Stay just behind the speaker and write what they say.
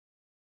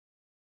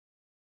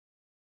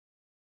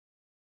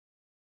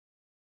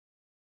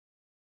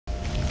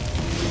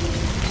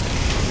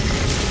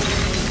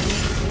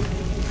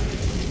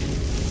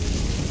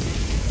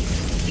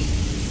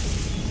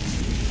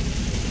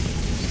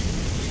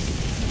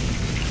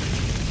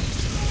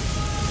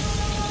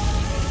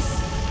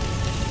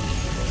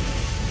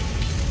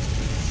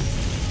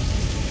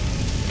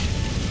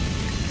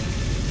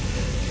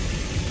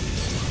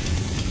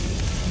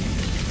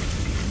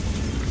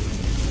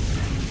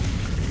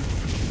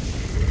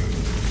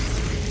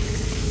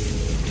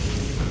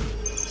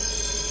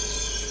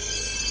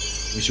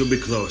We should be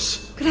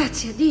close.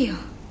 Grazie a Dio.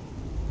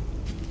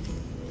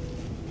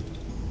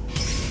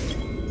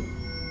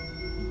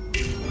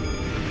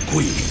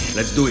 Qui,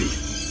 let's do it.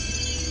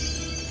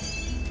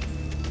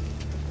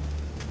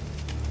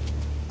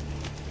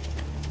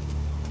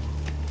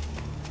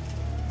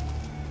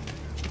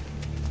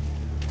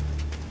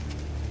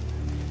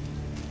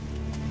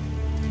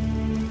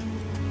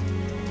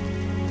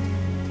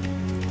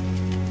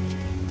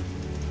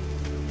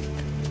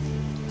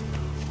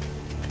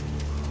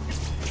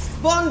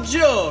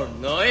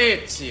 Buongiorno,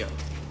 Ezio.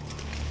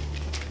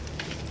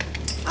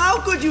 How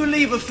could you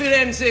leave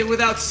Firenze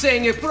without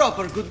saying a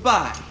proper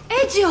goodbye?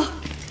 Ezio!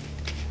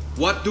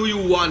 What do you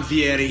want,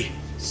 Vieri?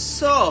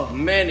 So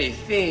many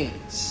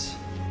things.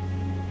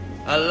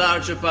 A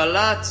larger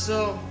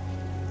palazzo,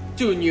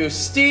 2 new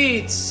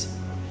steeds,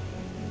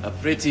 a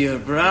prettier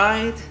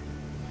bride.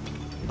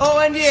 Oh,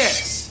 and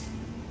yes,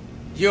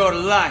 your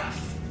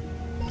life.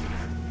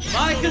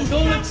 My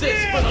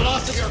condolences for the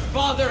loss of your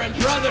father and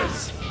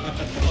brothers.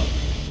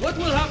 What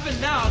will happen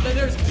now that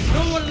there's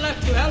no one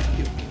left to help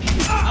you?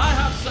 I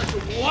have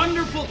such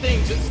wonderful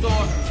things in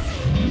store.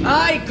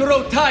 I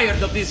grow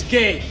tired of this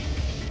game.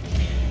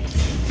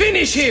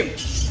 Finish him,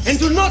 and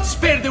do not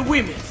spare the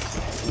women.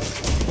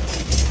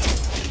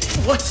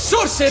 What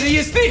sorcery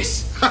is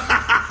this?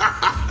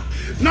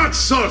 Not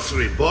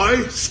sorcery,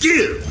 boy.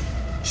 Skill.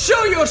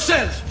 Show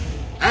yourself.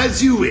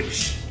 As you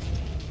wish.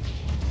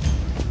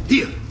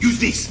 Here, use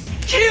this.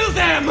 Kill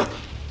them!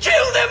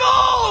 Kill them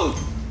all!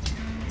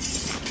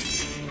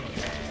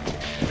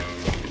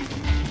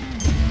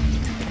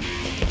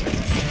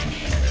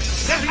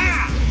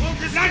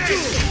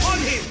 Raju, on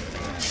him!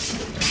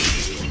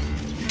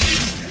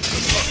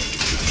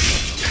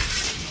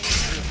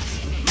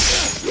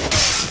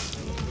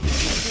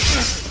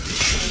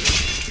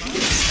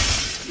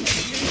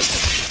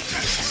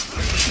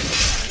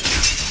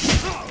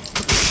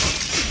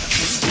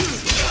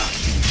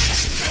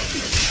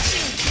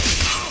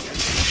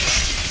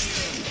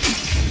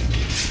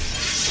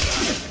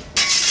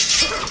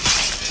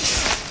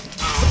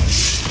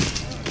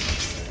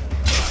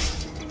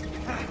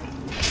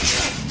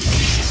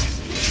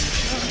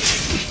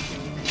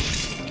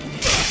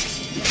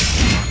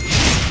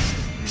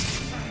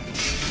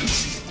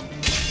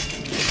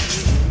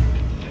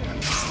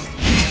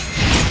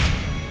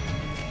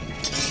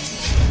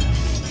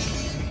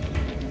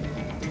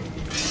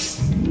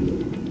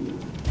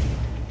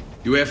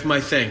 You have my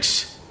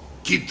thanks.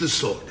 Keep the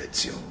sword,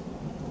 Ezio.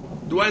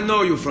 Do I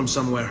know you from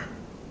somewhere?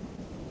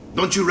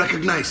 Don't you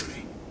recognize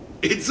me?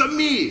 It's a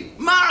me,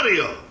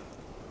 Mario!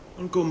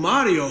 Uncle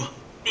Mario?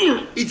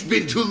 It's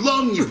been too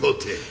long,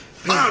 Nipote.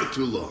 Far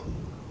too long.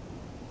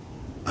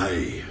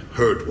 I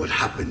heard what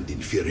happened in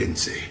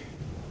Firenze.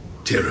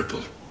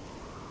 Terrible.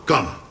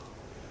 Come,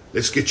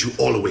 let's get you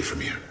all away from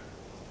here.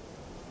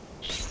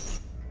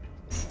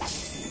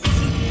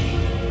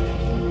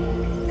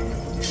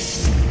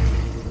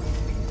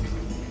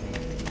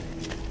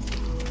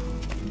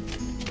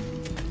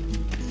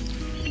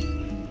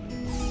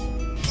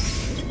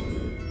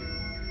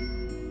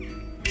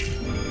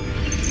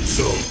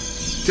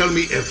 Tell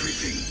me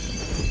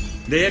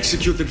everything. They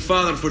executed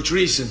father for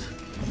treason.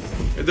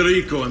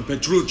 Federico and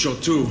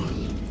Petruccio too.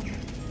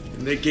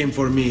 And they came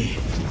for me.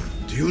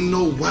 Do you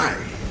know why?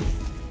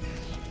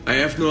 I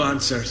have no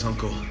answers,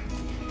 Uncle.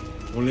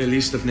 Only a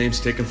list of names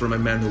taken from a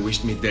man who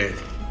wished me dead.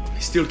 I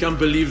still can't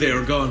believe they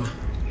are gone.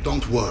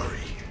 Don't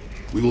worry.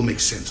 We will make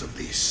sense of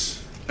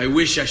this. I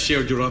wish I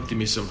shared your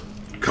optimism.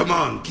 Come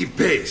on, keep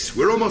pace.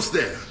 We're almost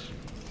there.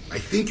 I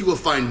think you will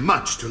find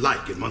much to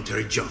like in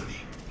Monteriggioni.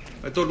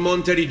 I thought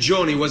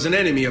Monteriggioni was an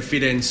enemy of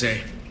Firenze.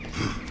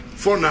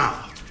 For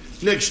now.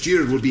 Next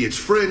year it will be its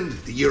friend,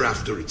 the year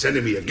after its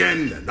enemy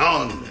again, and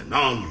on and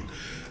on.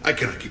 I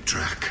cannot keep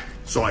track,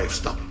 so I have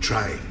stopped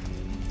trying.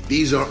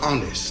 These are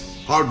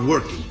honest,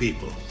 hard-working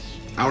people.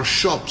 Our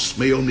shops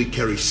may only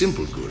carry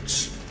simple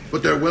goods,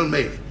 but they're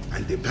well-made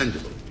and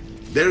dependable.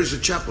 There is a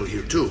chapel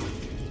here, too.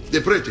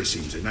 The prete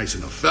seems a nice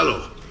enough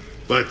fellow,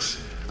 but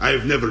I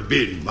have never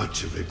been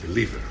much of a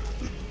believer.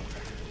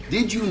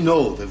 Did you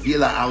know the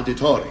Villa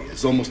Auditore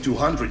is almost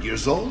 200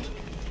 years old?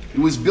 It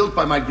was built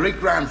by my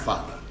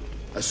great-grandfather,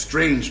 a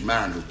strange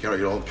man who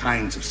carried all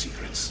kinds of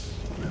secrets.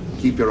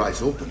 Keep your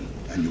eyes open,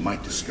 and you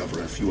might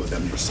discover a few of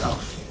them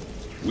yourself.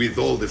 With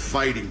all the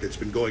fighting that's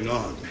been going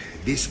on,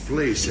 this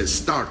place has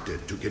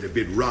started to get a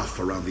bit rough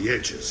around the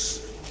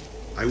edges.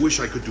 I wish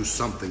I could do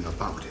something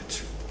about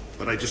it,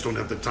 but I just don't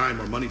have the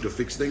time or money to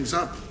fix things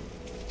up.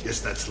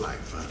 Guess that's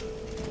life,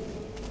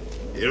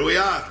 huh? Here we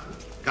are,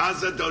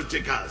 Casa,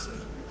 Dolce, Casa.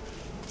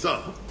 So,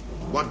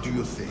 what do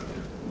you think?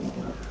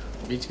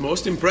 It's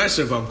most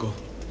impressive, Uncle.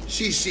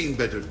 She's seen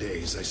better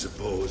days, I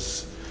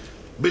suppose.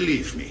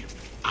 Believe me,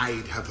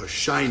 I'd have her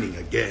shining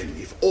again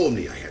if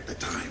only I had the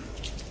time.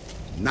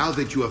 Now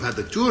that you have had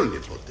the tour,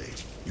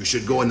 Nipote, you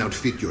should go and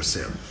outfit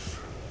yourself.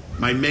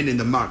 My men in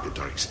the market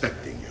are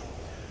expecting you.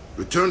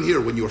 Return here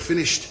when you're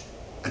finished,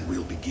 and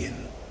we'll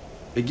begin.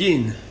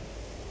 Begin?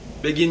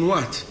 Begin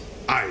what?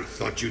 I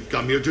thought you'd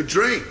come here to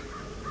train.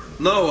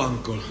 No,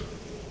 Uncle.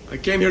 I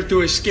came here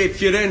to escape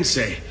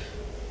Firenze.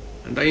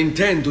 And I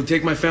intend to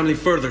take my family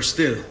further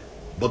still.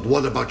 But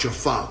what about your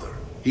father?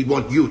 He'd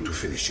want you to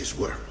finish his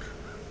work.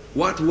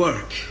 What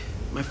work?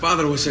 My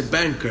father was a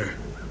banker.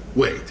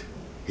 Wait,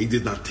 he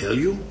did not tell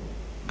you?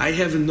 I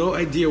have no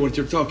idea what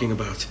you're talking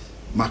about.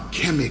 Ma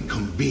che me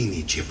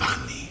combini,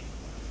 Giovanni?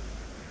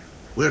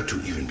 Where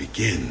to even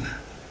begin?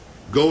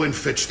 Go and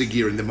fetch the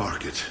gear in the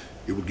market.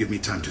 It will give me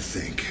time to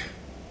think.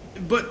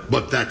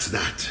 But that's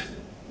that.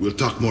 We'll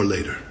talk more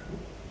later.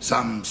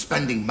 Some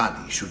spending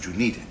money should you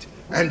need it.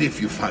 And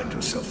if you find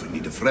yourself in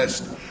need of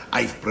rest,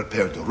 I've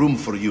prepared a room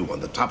for you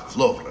on the top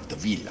floor of the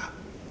villa.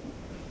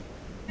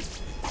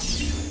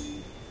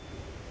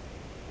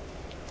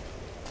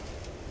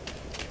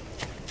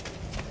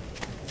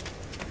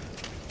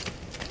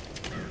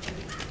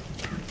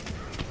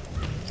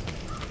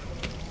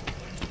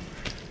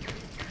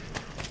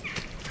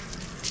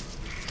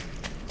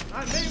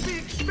 I may be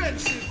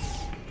expensive.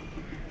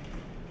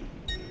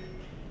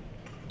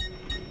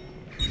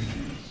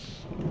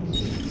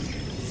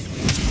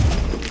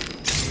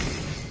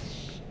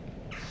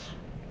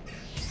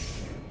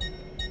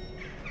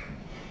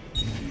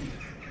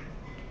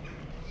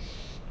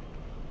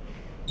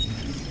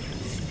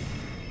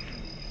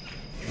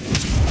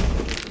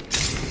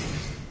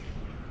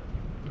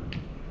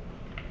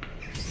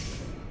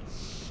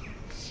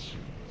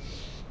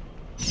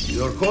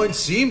 Your coin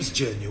seems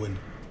genuine.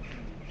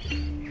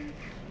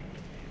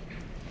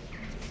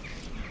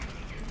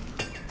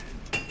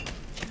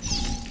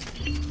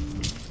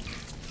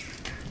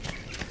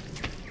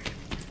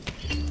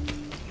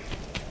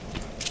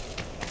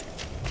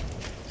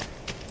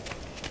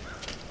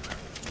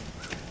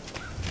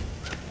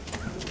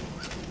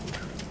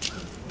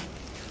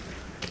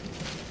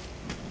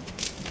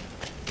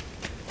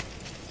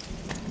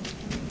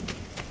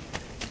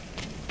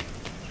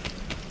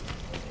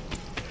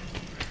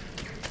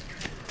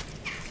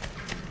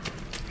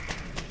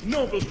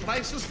 Noble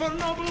prices for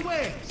noble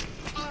wares.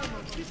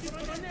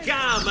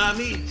 Come,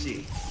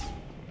 amici.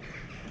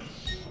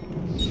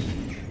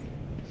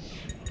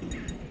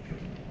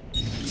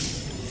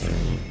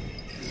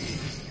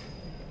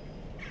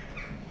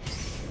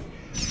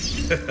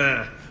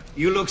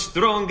 You look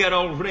stronger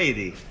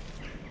already.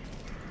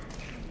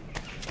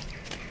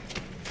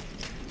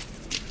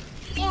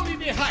 Only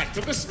the height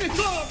of a smith.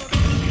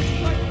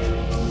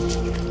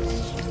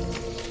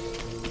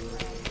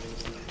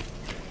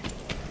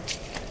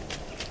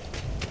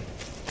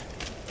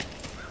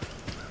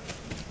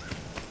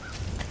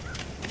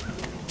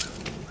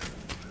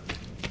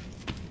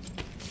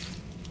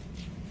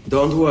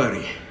 Don't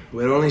worry.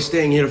 We're only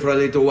staying here for a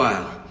little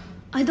while.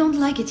 I don't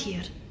like it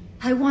here.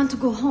 I want to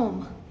go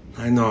home.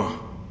 I know.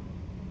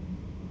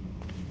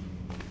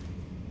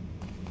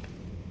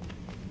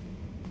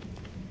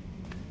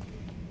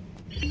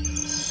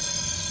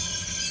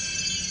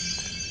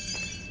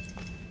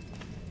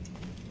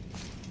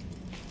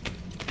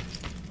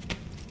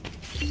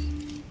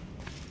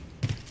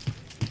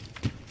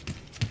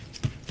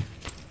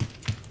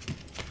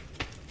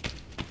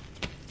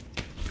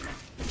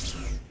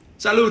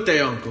 Salute,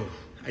 uncle.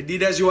 I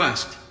did as you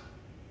asked.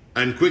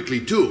 And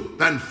quickly too,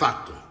 ben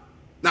fatto.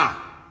 Now,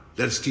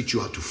 let's teach you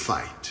how to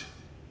fight.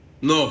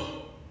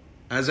 No.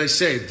 As I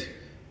said,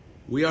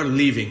 we are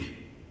leaving.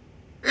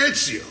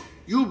 Ezio,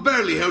 you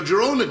barely held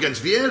your own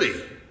against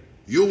Vieri.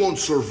 You won't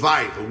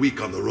survive a week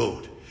on the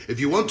road. If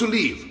you want to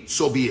leave,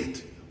 so be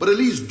it. But at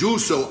least do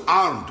so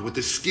armed with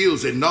the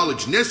skills and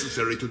knowledge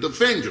necessary to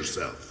defend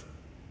yourself.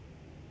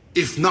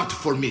 If not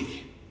for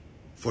me,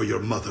 for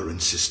your mother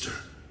and sister.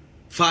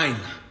 Fine.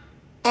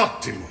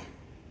 Ottimo.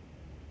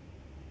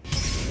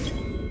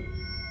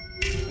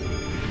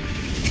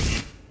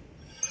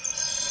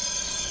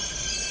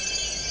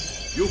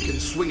 You can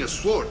swing a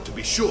sword, to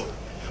be sure,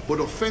 but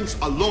offense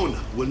alone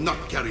will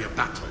not carry a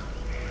battle.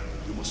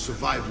 You must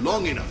survive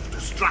long enough to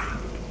strike.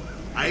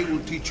 I will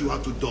teach you how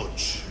to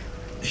dodge.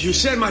 You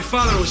said my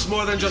father was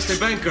more than just a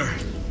banker.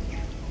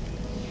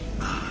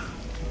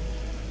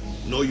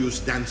 No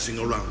use dancing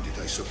around it,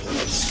 I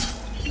suppose.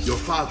 Your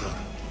father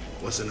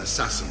was an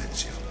assassin,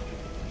 Ezio.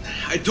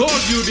 I told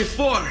you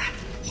before.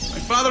 My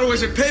father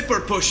was a paper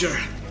pusher.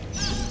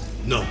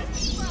 No,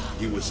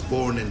 he was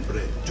born and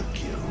bred to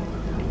kill.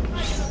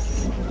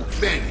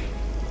 Bene,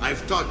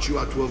 I've taught you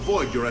how to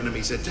avoid your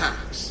enemy's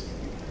attacks.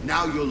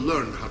 Now you'll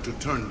learn how to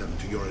turn them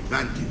to your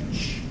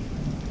advantage.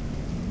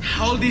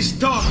 All this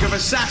talk of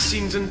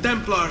assassins and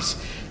Templars,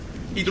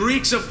 it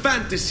reeks of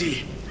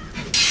fantasy.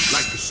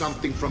 Like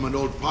something from an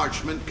old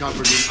parchment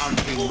covered in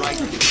arcane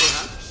writing,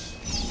 perhaps?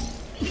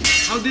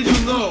 How did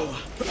you know?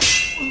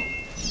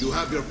 You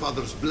have your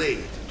father's blade,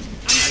 and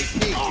I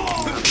think you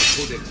have the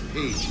codex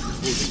page he was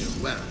holding as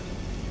well.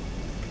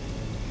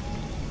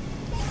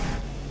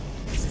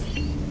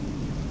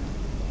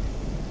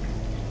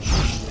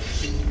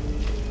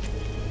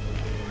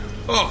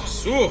 Oh,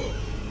 su!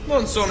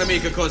 Non sono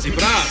mica così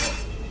bravo!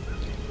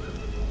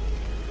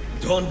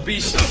 Don't be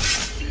so...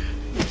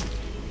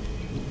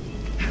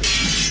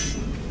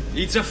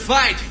 It's a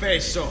fight,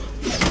 Fesso!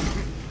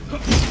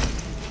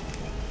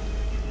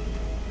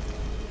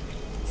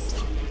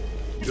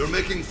 You're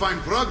making fine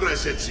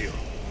progress, Ezio.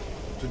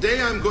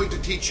 Today I'm going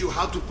to teach you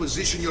how to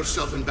position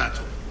yourself in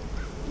battle.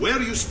 Where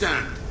you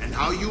stand and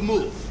how you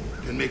move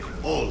can make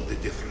all the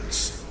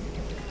difference.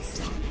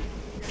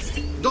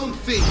 Don't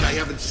think I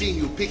haven't seen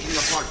you picking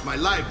apart my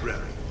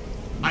library.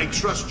 I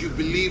trust you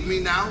believe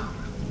me now?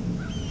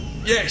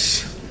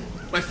 Yes.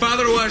 My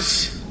father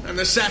was an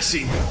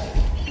assassin.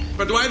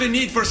 But why the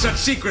need for such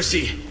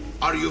secrecy?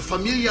 Are you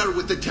familiar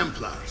with the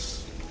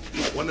Templars?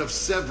 One of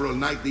several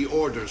knightly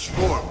orders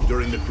formed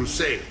during the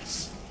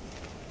Crusades.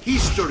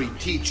 History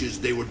teaches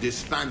they were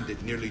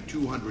disbanded nearly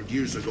 200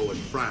 years ago in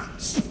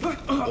France.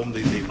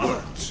 Only they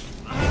weren't.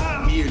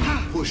 Merely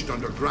pushed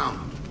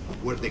underground,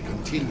 where they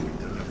continued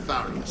their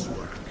nefarious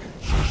work.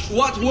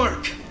 What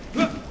work?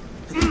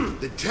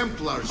 The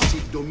Templars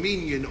seek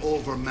dominion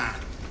over man,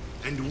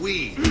 and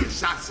we, the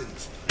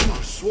assassins,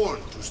 are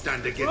sworn to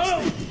stand against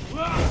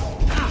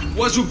them.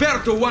 Was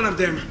Uberto one of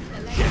them?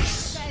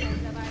 Yes.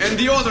 And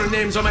the other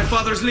names on my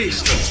father's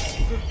list?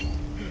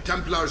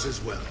 Templars as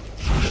well.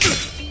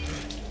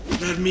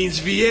 That means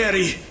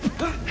Vieri.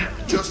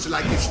 Just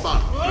like his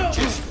father,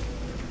 Francesco.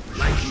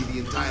 Likely the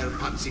entire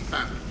Pazzi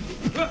family.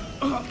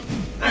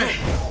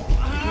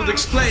 It would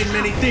explain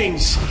many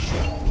things.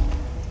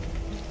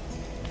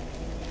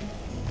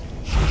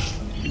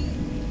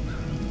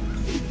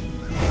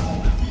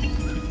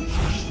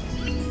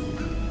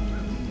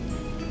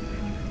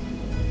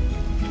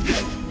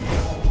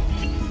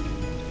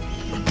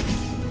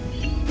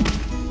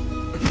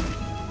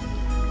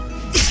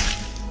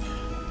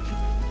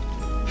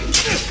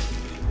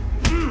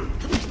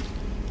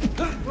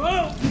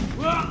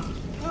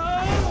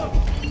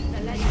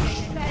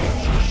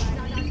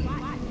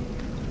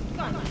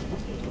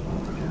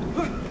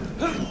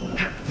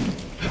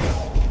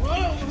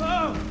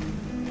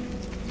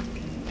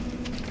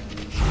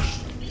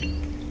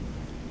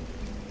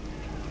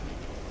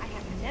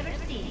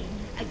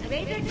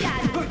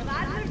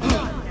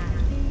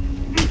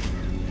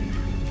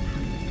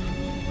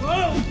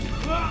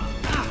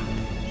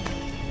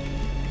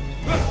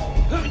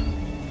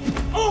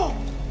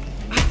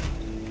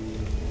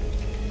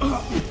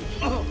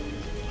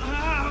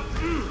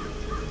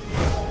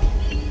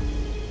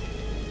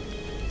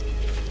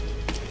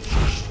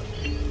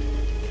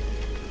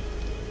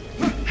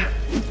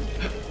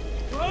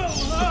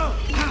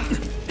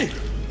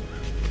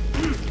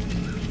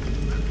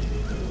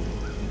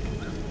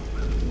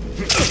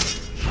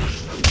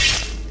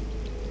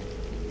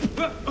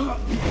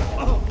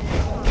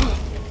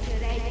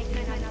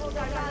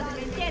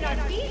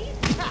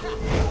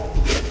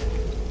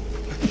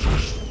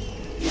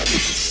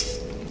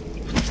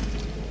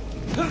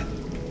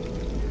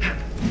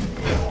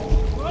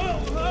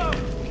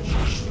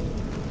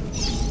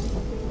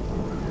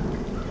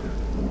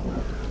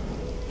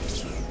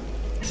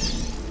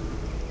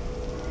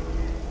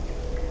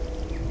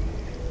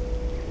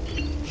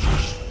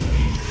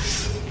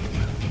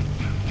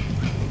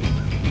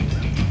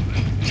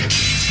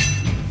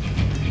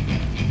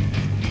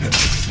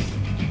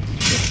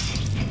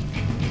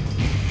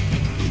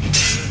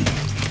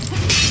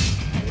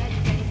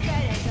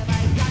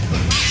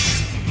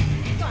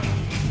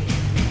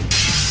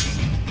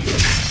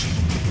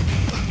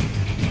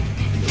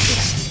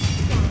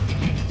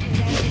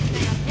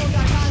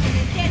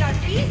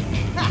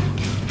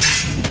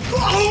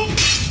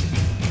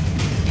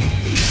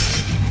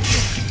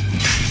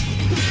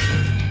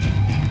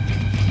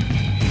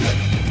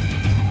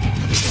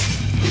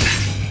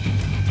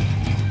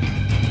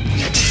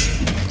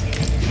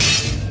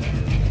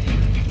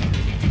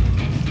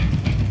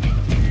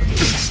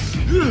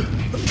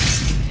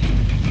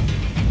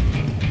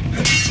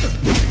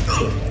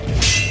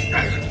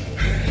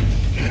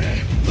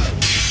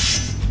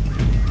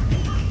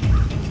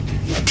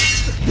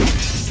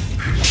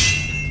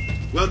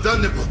 Well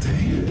done,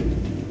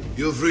 Nipote.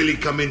 You've really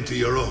come into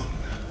your own.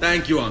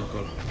 Thank you,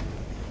 Uncle,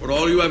 for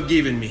all you have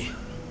given me.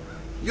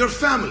 Your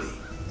family.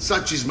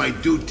 Such is my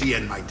duty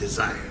and my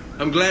desire.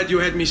 I'm glad you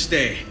had me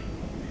stay.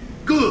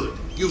 Good.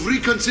 You've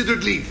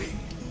reconsidered leaving.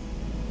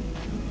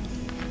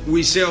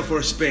 We sail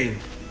for Spain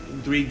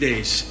in 3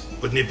 days.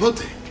 But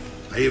Nipote,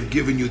 I have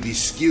given you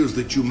these skills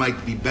that you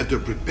might be better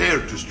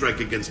prepared to strike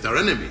against our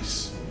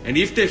enemies. And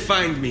if they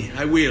find me,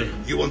 I will.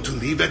 You want to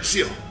leave,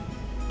 Ezio?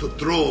 To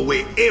throw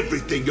away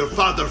everything your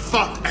father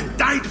fought and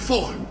died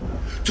for?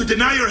 To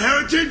deny your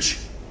heritage?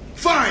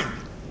 Fine.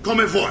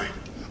 Come vuoi.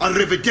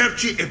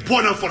 Arrivederci e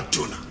buona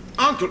fortuna.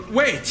 Uncle,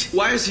 wait!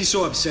 Why is he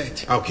so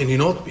upset? How can he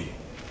not be?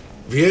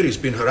 Vieri's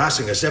been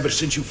harassing us ever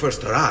since you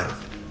first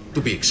arrived. To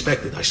be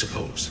expected, I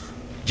suppose,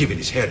 given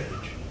his heritage.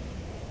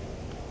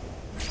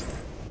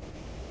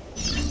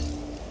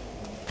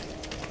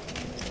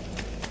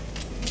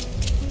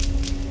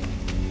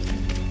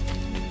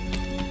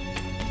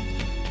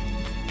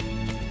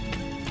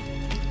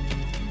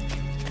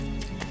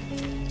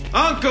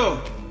 Uncle!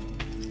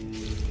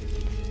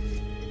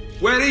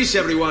 Where is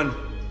everyone?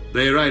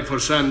 They ride for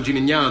San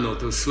Gimignano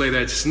to slay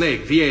that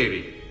snake,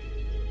 Vieri.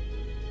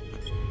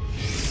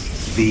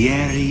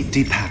 Vieri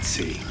de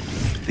Pazzi,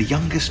 the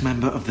youngest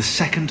member of the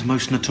second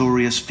most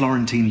notorious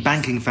Florentine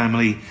banking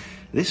family,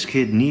 This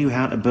kid knew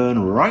how to burn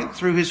right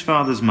through his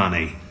father's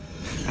money.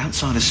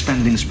 Outside of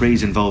spending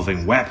sprees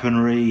involving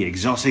weaponry,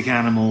 exotic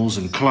animals,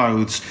 and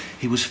clothes,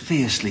 he was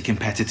fiercely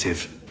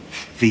competitive.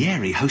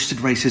 Vieri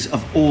hosted races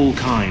of all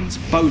kinds: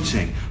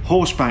 boating,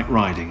 horseback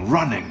riding,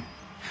 running.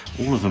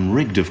 All of them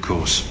rigged, of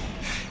course.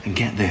 And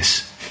get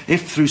this,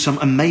 if through some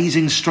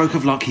amazing stroke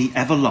of luck he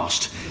ever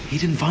lost,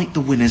 he'd invite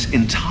the winner's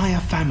entire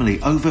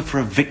family over for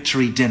a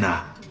victory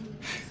dinner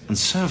and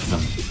serve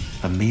them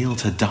a meal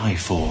to die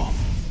for.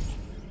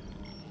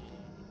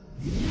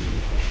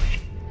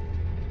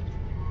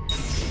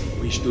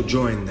 Wish to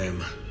join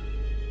them.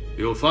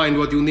 You'll find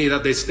what you need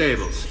at the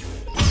stables.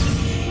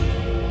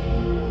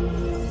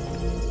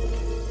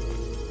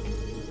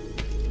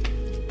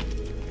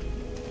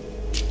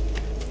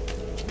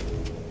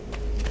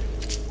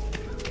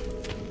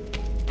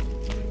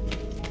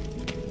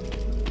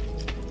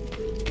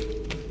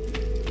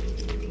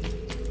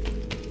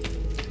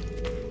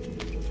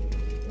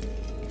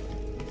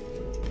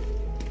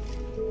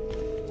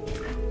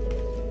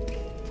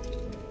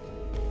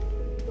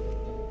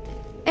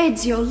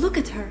 Ezio, look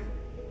at her.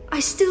 I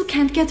still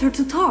can't get her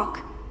to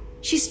talk.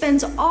 She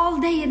spends all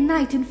day and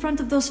night in front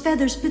of those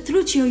feathers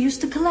Petruchio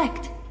used to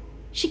collect.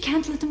 She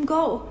can't let them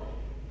go.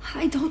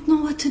 I don't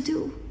know what to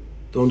do.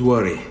 Don't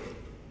worry.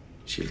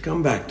 She'll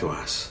come back to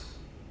us.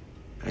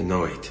 I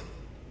know it.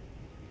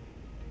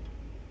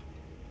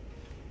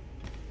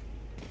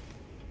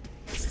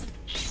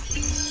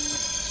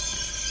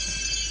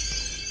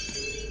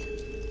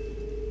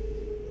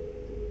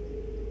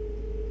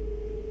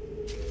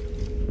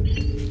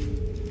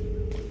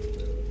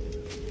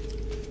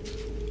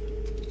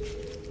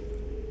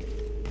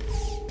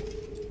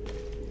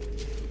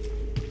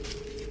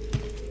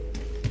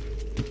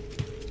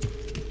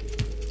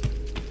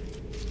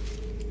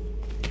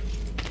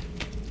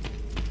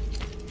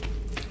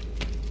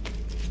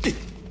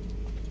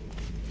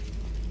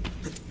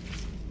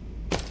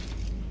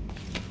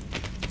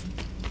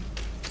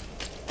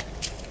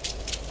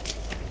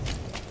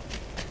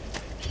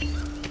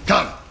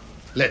 Come,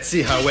 let's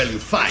see how well you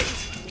fight.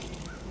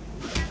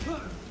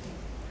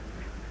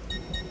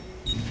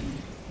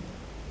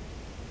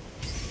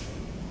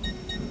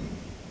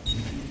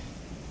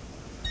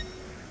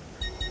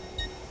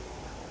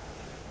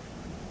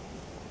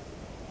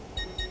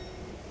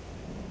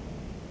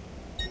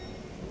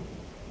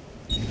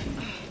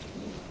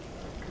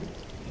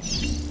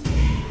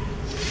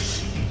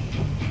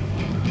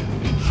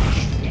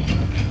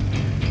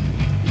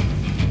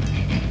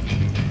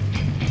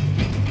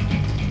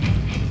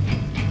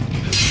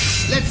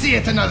 See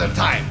it another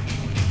time.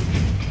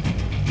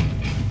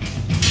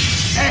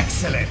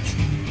 Excellent.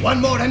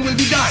 One more and we'll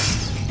be done.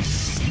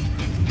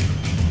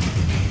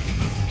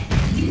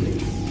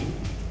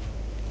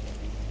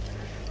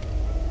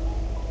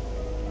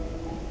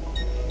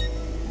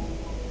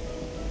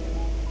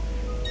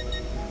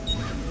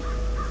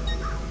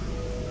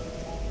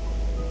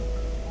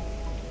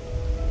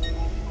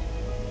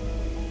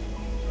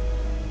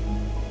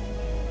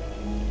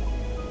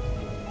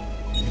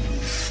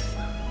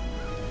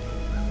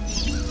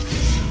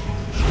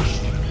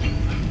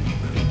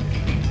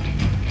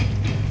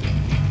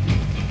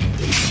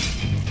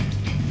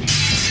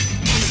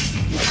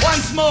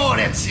 More,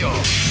 Ezio!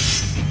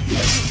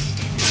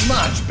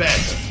 Much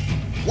better.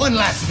 One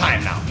last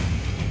time now.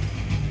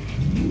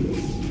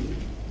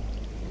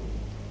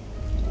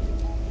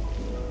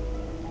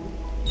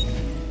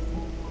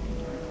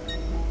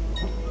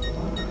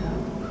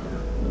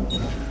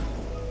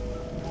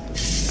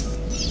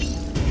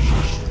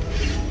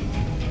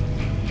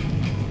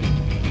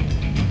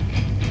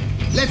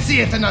 Let's see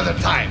it another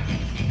time.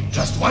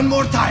 Just one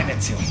more time,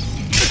 Ezio.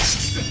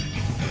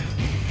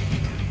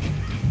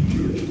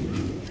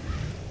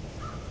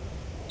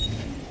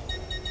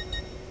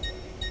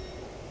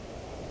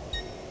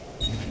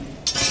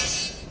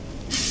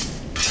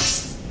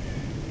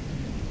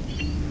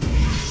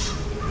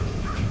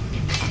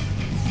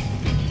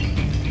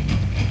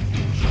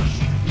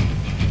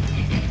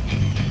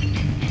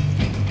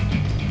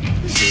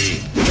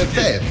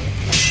 Perfetto.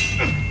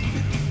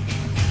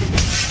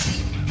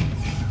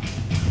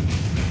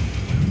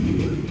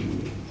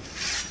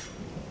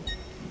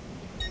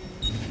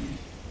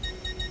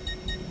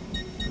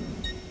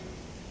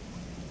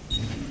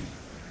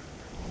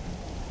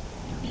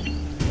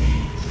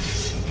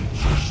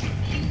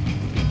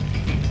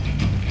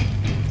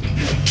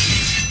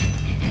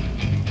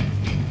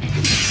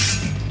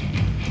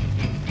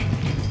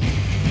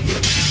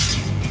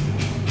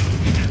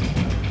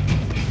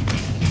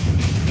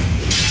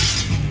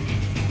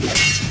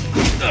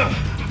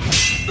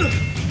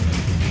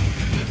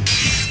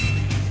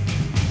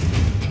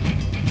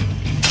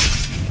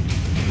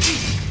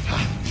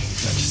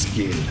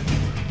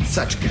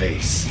 Such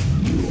grace.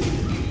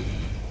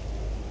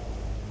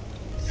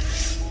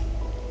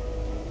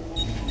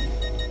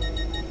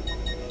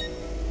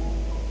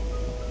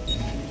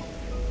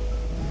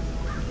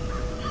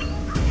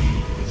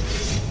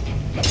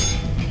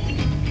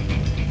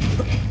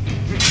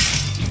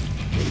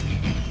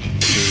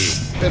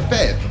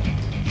 Perfetto.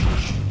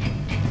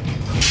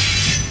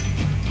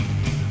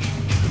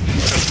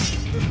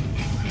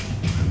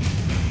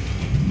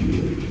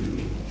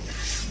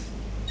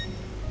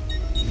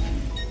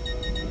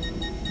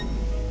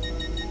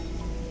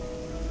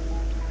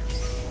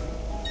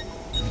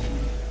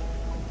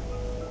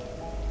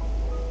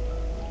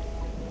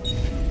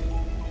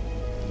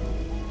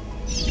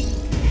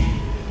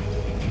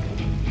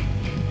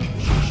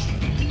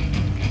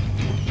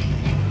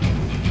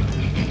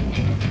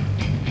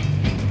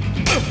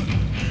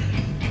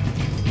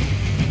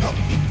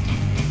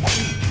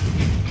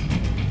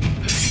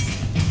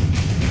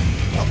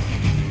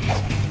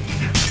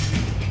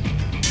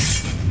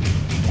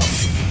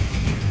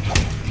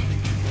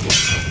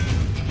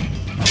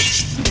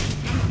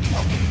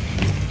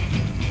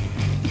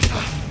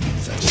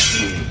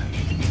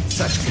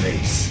 such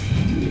grace.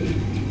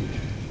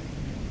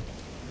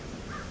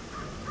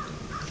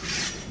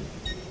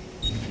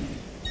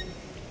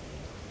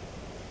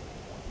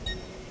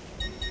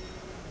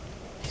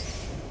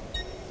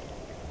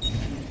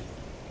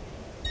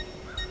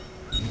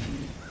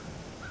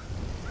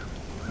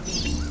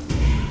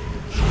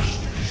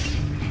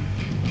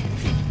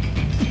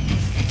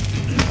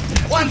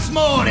 Once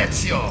more,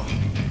 Ezio!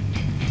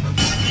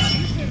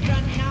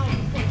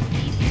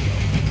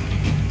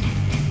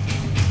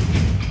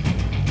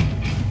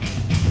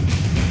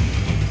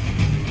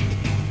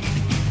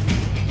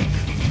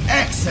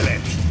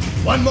 Excellent!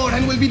 One more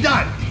and we'll be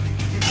done!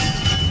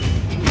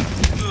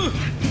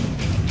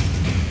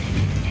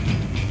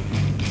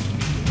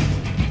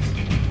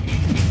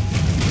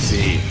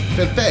 Sì,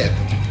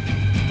 perfetto.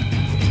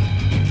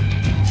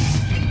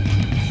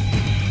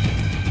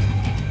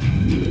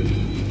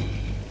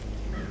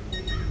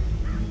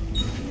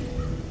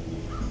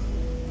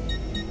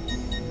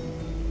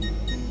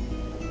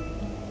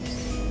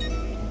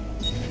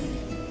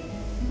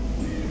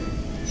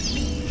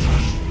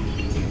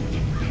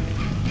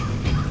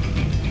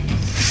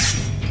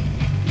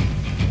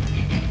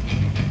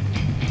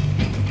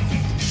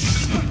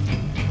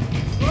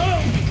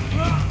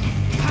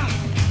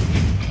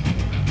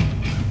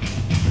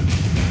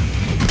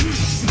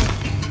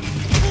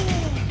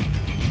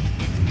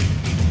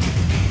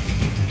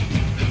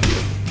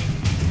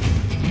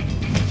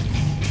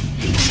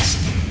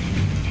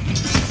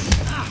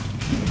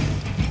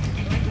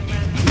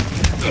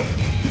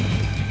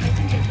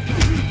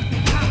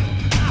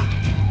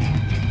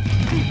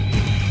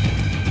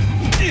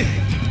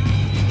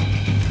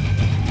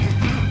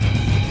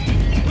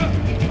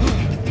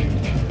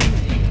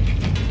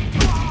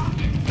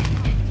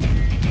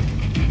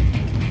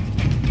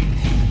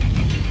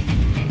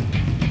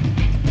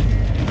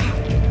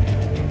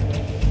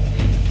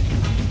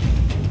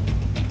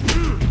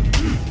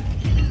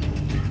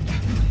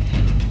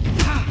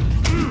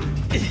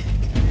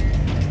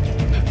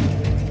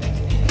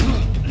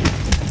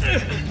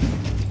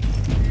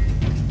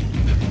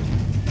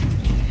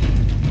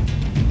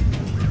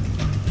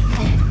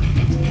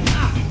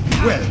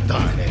 Well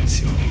done,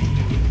 Ezio.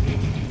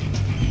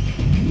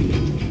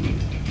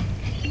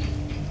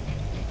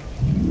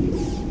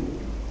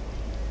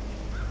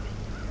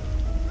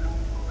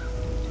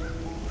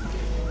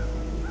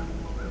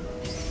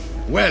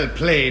 Well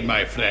played,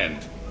 my friend.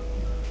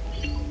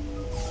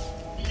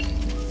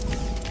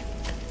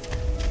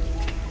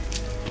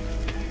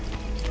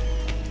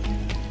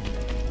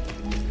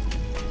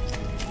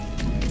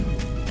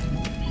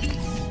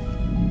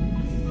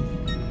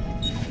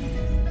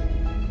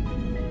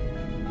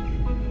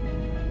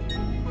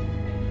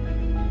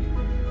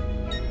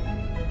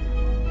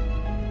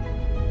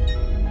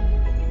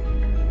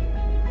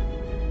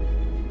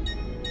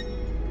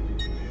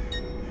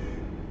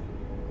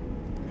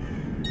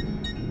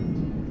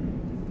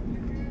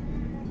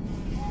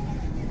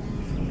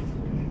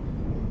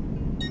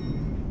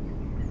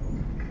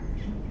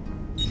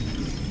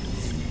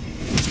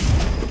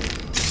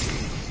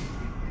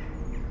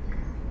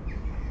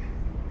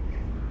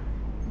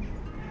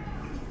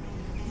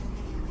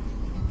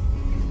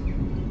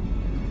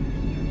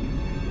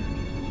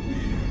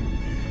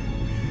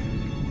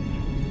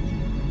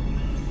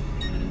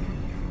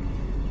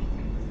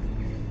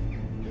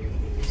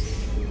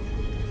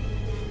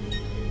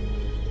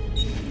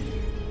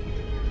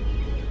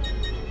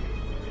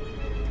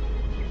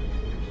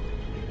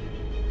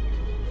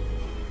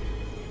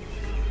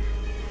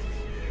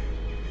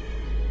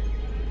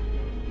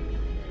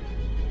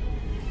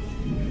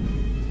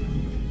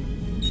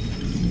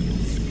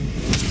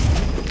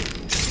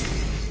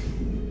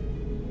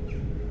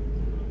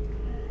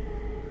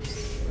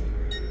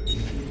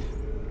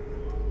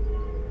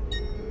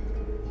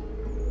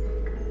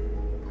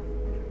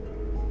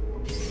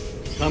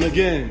 Come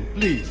again,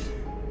 please.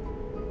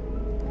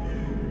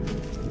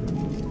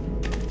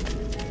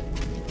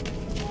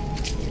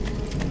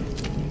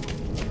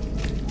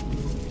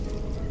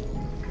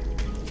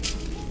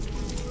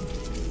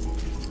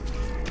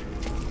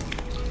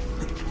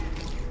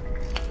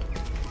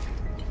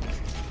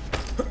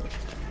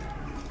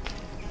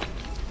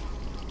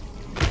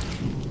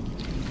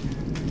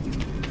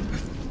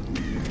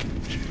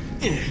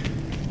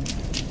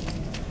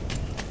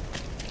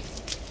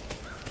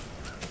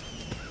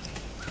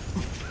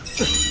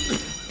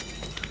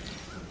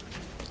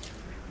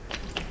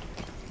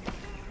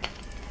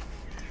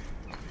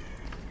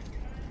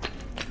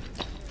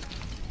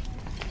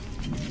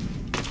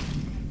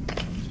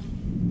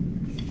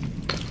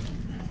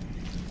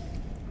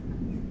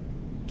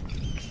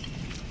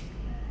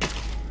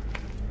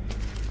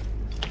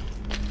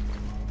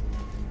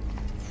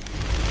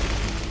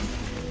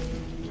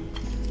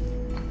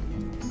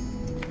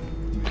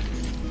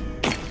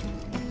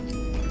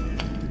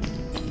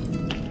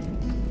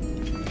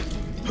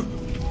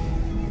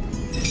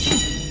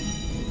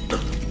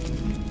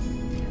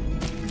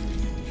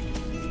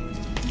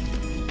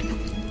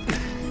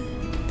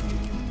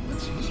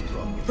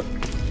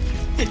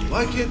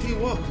 Why can't he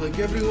walk like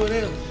everyone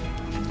else?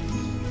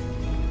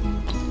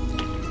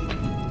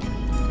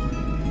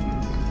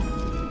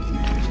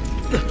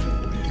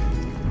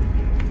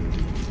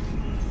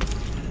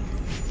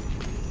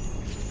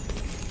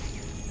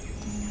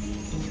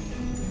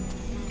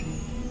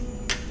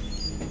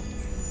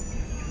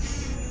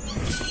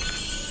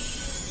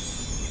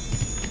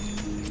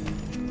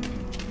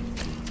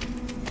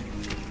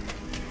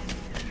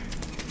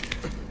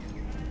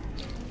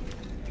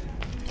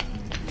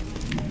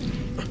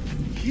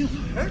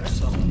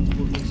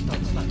 pulling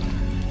stunts like that.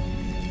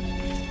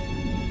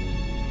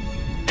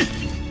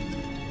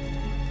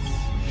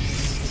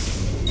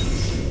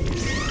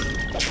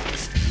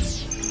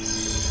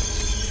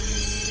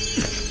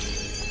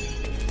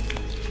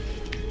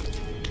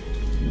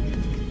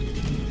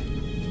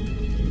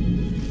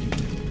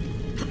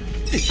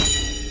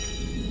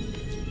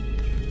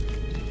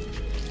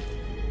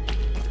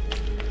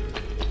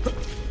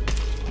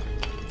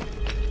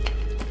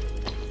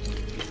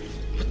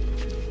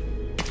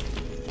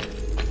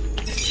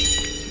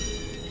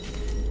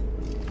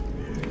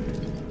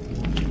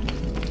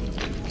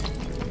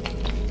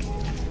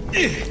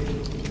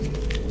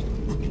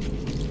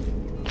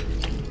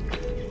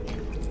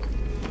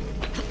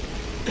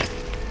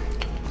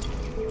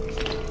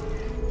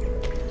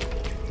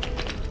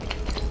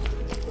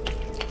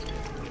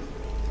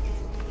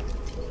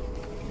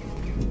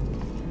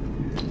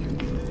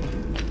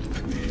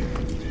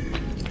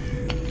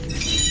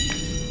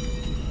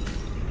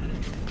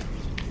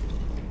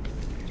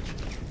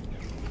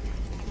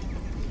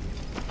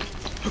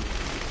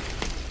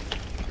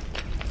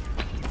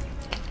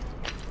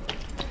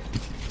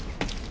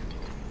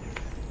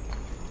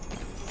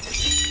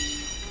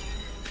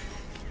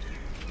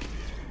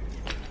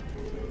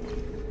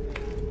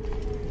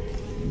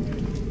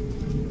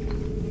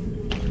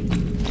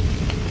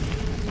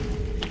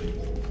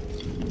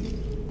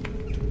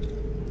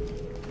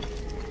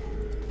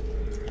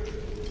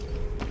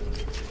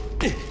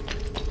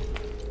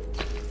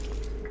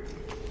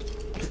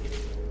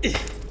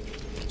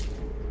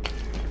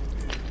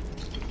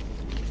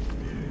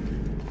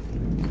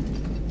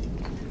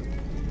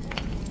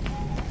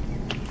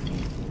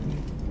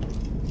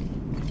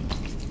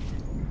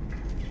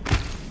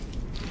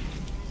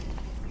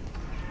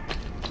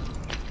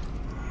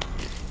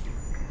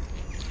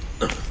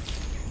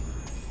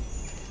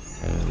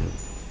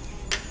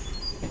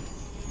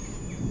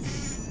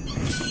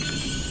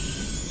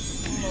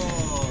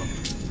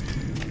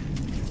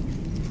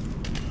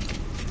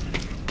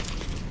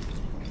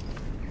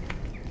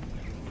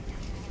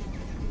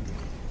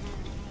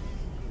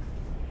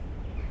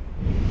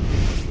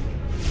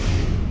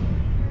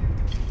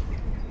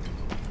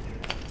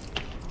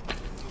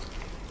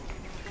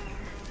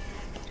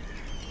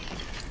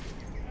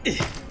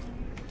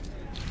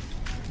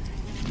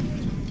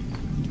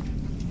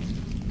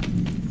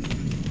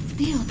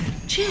 Dio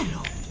del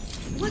cielo!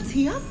 What's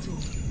he up to?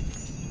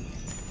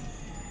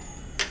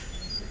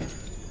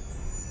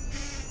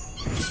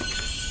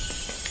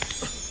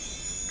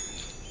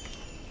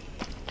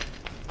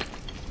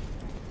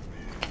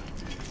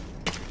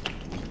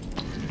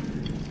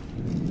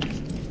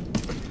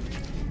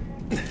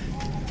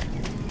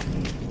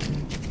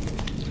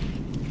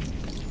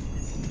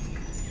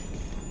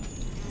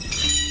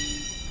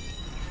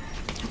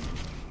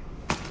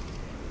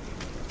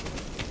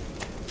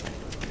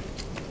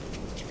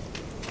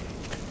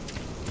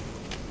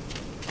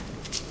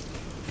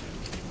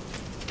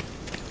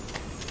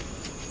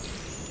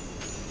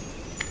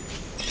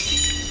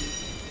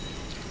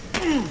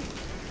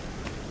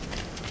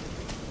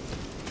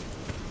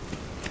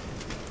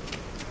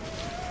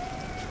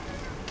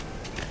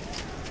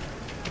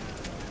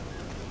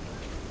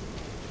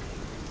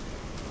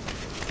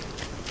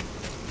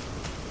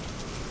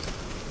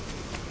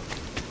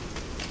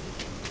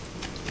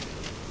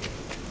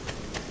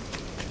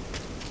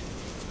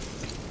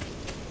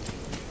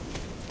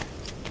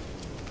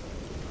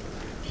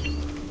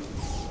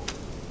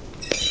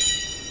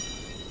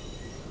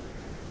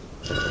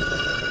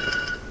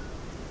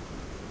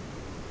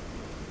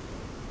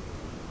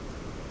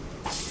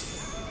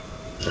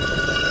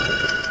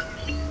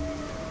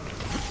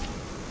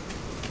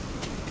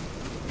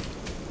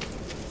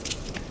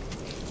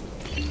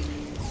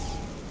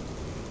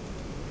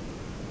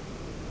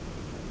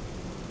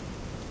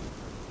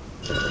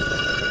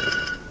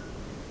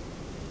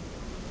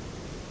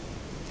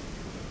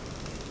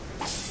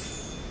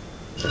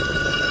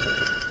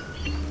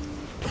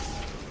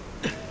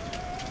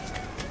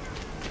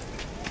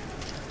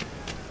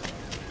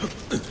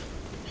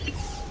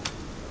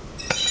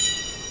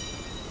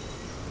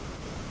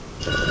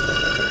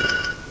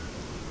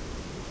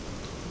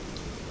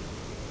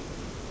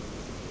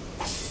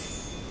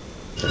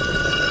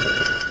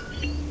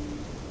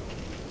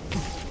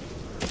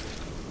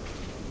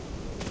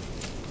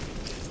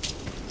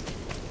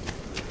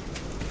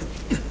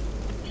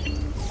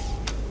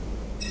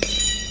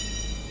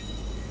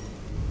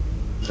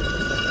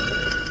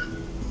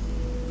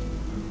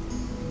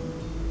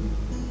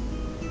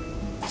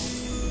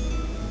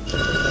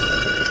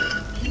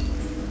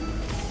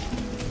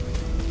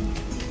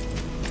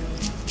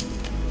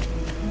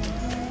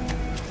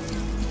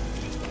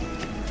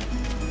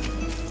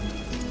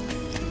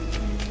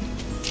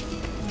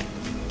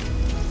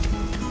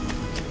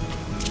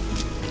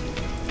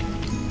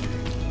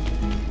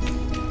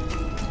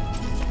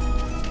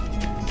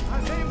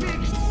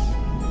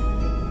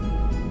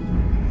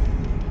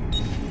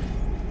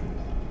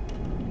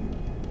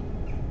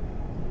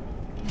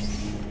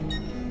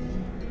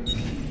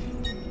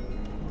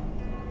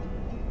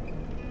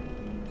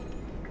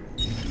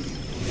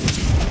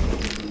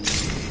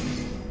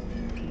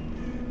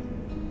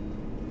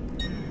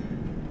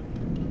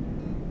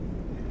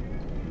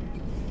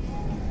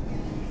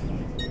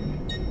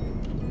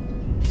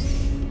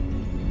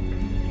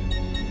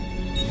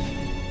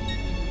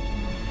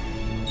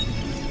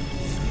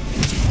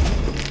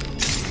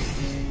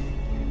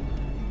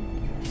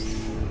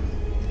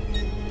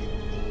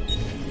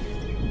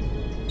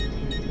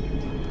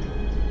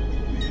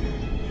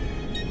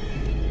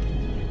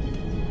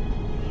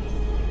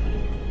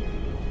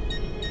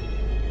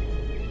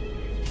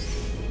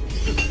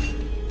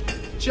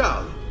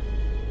 Ciao.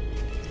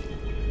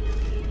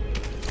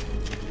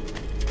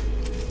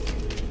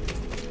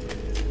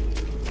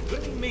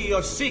 Bring me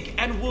your sick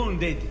and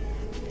wounded.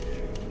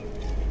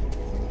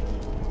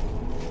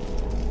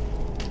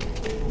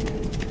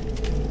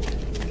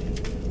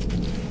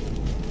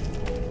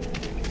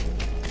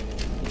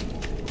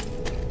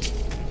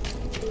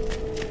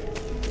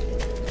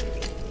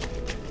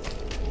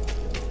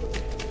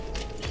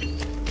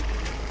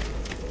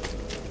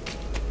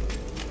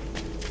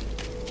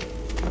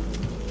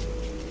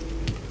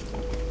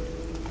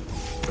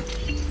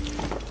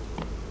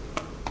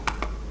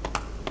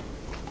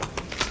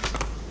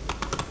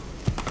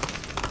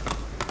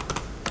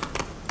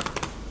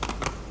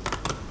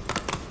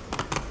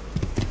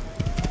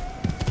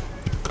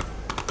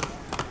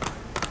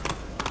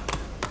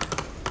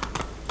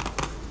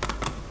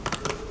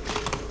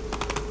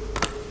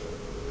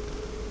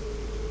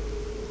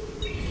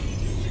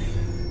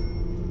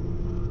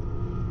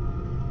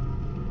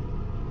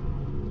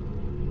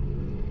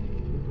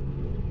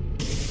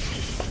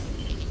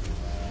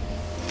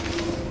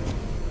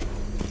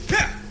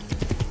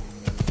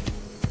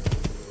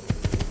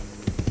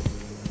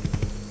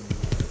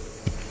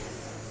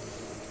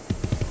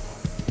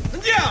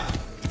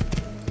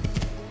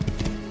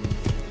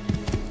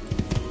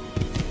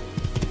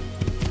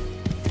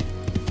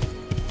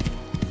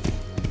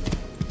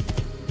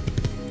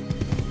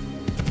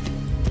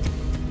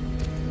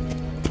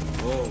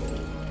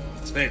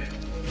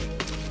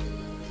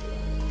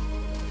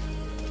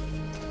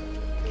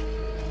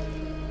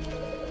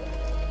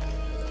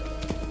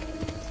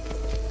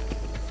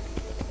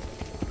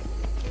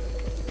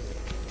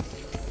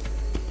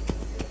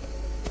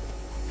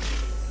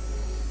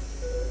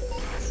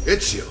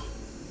 Ezio,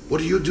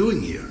 what are you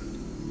doing here?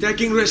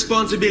 Taking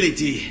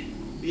responsibility.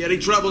 Vieri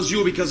troubles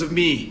you because of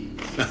me.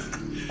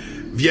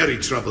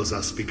 Vieri troubles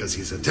us because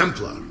he's a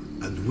Templar,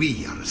 and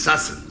we are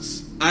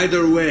assassins.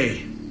 Either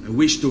way, I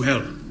wish to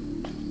help.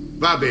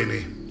 Va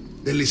bene.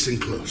 Then listen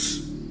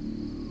close.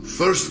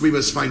 First, we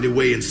must find a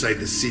way inside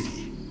the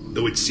city,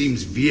 though it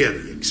seems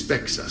Vieri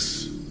expects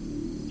us.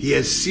 He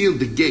has sealed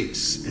the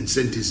gates and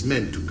sent his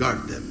men to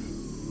guard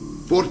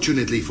them.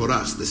 Fortunately for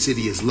us, the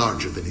city is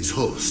larger than his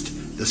host.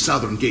 The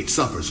southern gate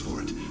suffers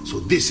for it, so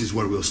this is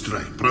where we'll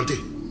strike.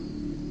 Pronti?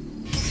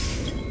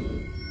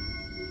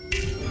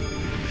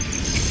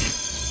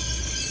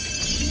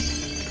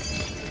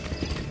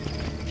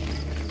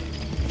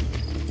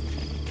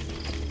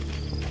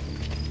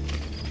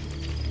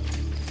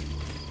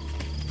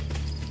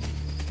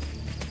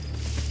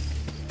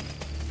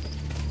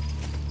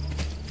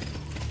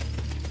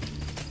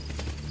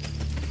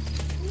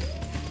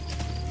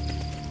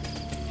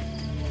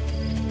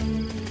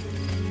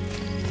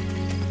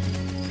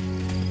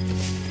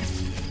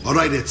 All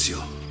right, Ezio.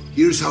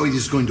 Here's how it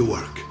is going to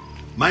work.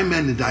 My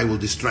men and I will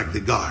distract the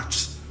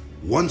guards.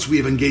 Once we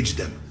have engaged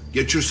them,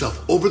 get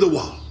yourself over the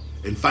wall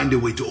and find a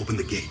way to open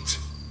the gate.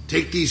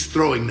 Take these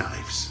throwing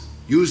knives.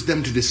 Use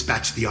them to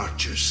dispatch the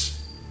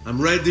archers.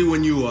 I'm ready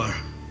when you are.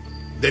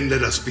 Then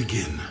let us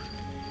begin.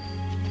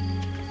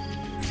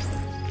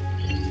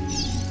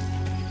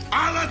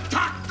 Al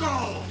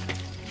attacco!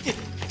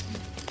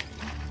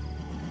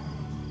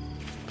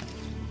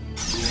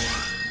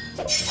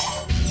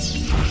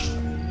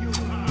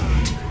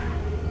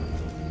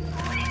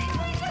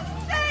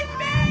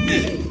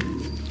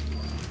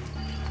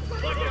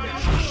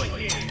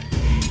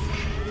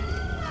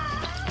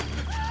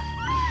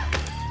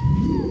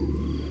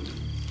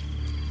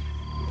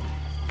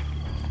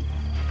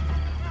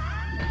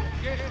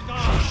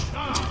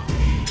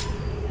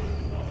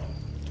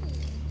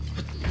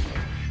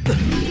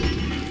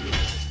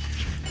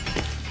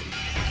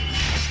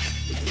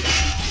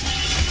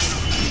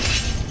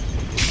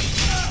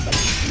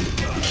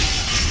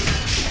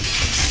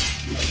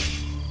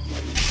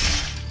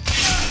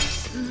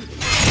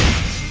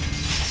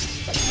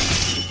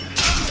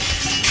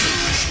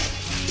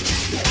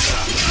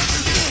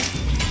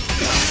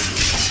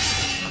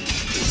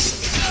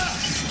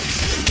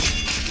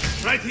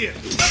 Right here.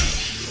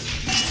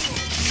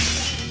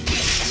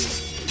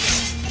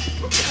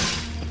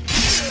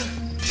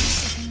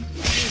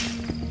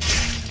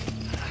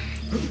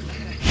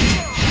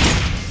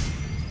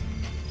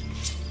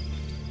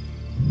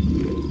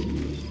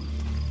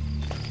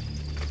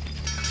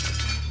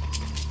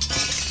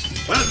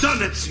 Well done,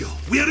 Ezio.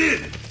 We're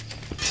in.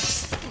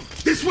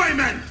 This way,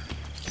 men.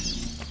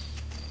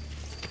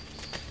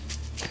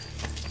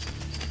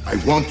 I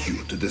want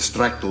you to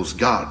distract those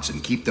guards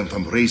and keep them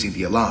from raising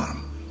the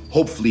alarm.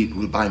 Hopefully it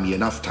will buy me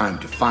enough time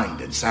to find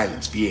and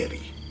silence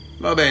Vieri.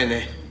 Va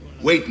bene.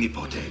 Wait,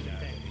 Nipote.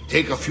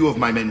 Take a few of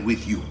my men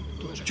with you,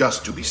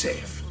 just to be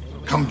safe.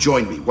 Come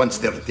join me once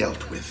they're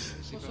dealt with.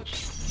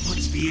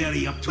 What's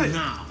Vieri up to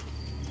now?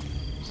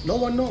 No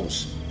one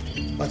knows,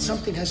 but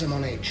something has him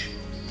on edge.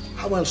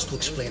 How else to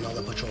explain all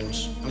the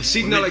patrols? I'll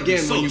signal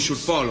again when you should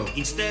follow.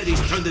 Instead,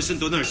 he's turned us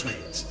into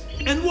nursemaids.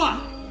 And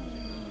what?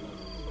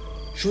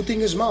 Shooting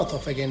his mouth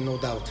off again, no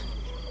doubt.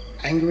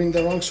 Angering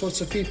the wrong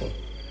sorts of people.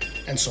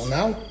 And so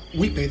now,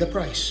 we pay the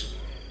price.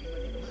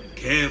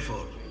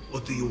 Careful. Or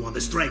do you want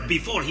to strike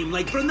before him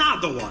like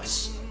Bernardo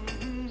was?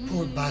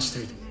 Poor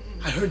bastard.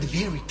 I heard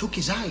Vieri took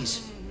his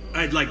eyes.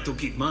 I'd like to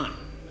keep mine.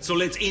 So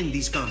let's end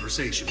this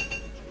conversation.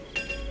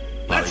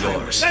 All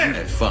yours.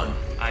 Have fun.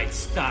 I'd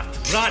start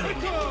running.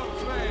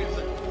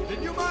 The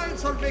new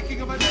mines are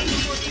making a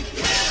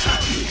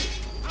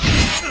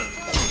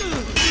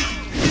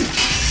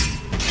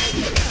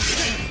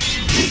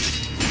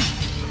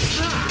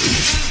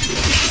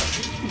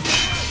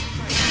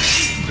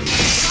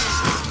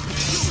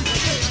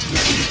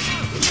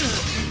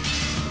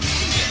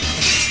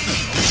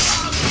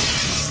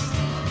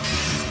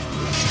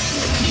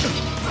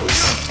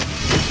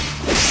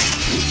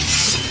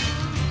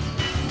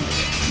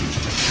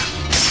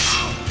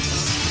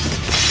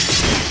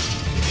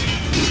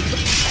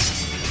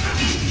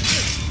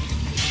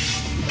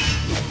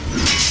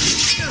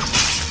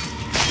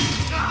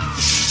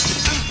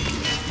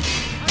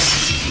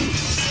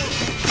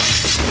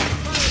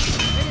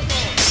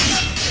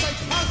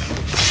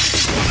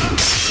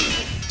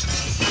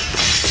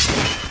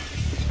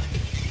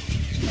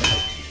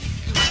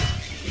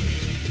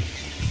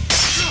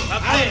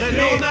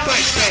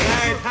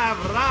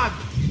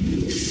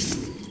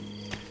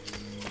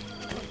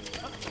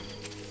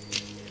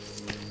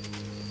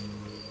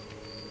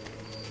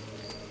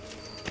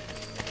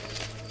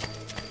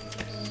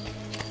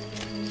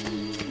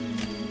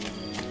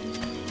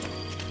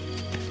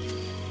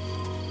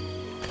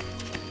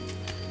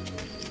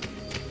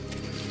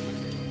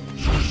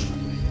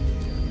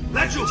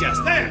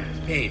Just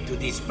paid to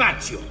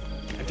dispatch you.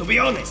 And to be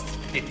honest,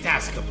 the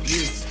task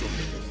appeals to me.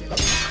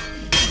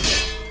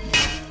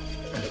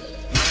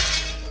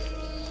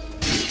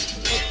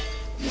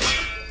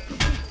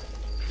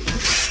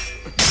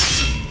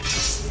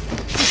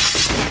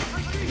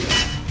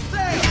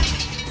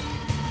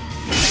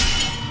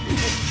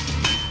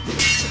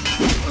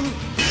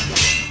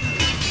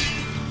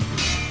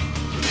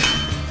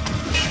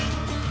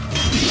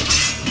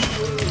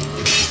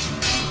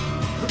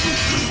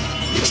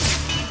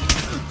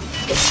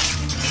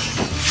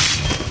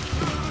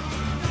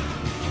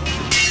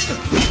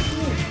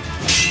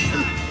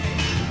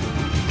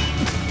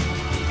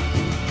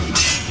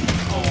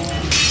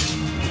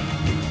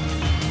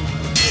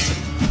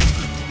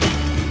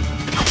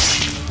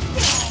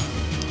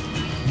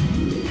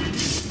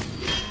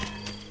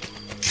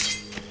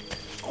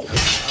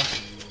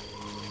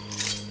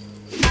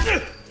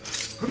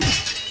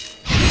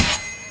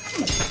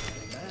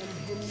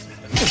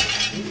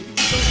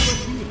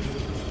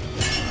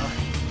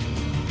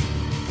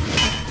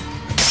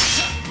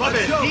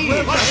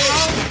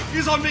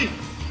 He's on me!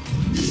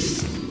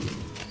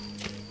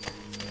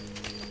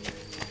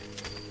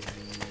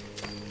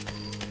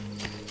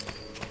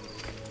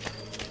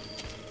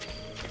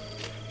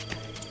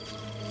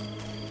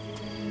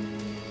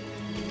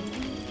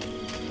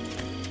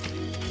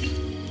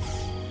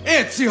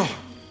 Ezio!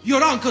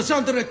 Your uncle's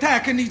under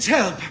attack and needs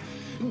help.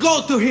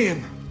 Go to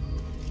him!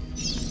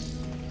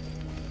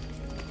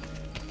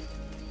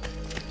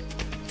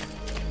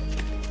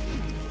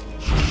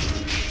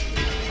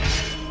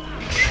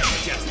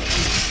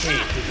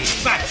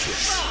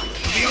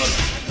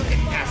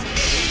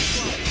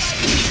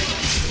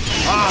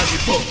 Ah,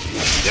 Nipote,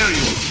 there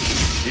you are.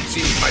 It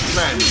seems my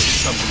plan is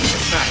something of a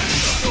snack.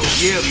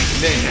 Vieri's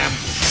men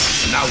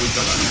ambushed, and now we've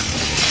got our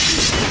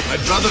hands. My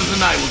brothers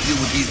and I will deal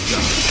with these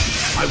guys.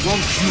 I want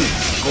you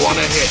to go on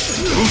ahead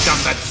and root out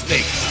that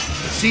snake.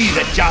 See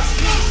that justice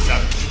is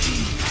served.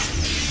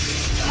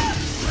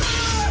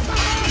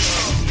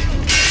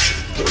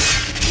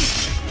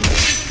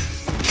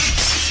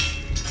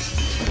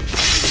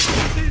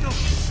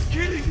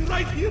 Killing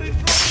right here in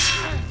front.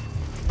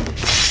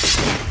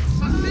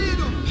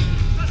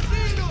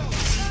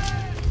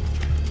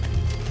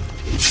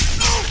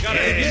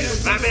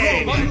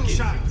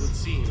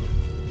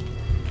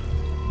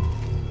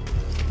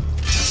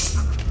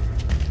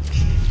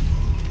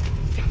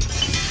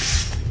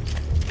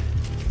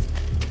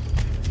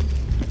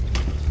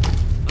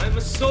 I'm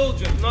a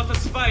soldier, not a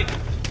spider.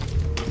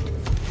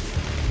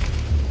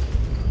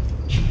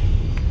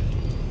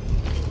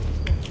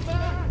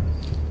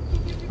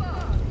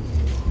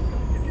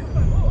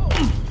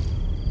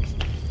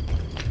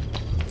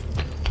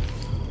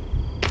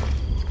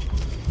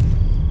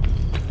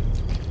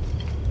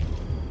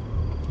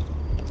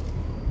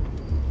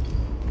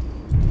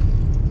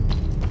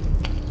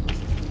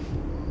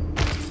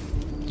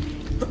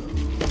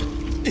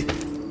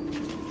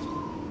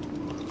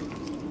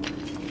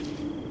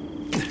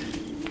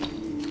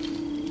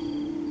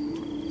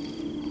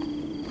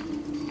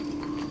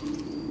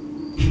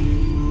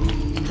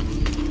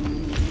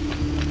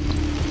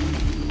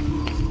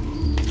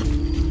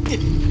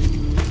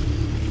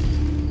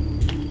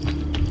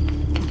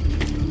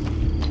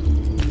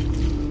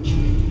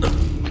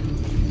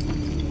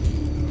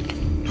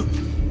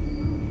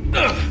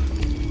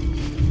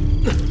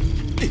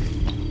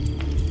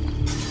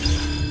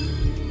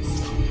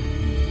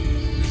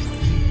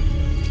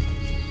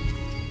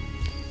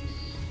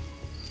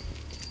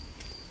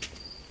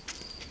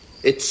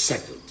 It's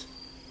settled.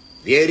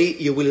 Vieri,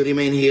 you will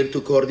remain here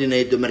to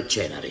coordinate the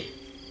mercenary.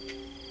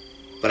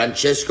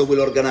 Francesco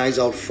will organize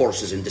our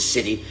forces in the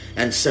city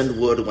and send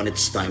word when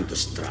it's time to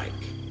strike.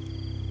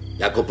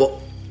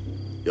 Jacopo,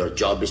 your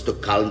job is to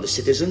calm the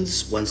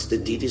citizens once the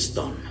deed is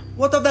done.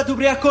 What of that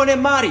ubriacone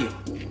Mario?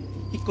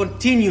 He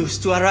continues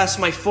to harass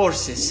my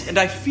forces, and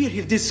I fear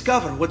he'll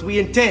discover what we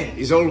intend.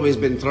 He's always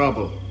been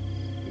trouble.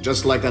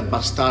 Just like that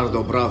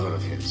bastardo brother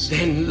of his.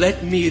 Then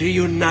let me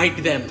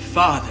reunite them,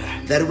 father.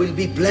 There will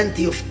be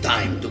plenty of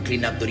time to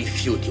clean up the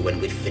rifiuti when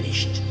we're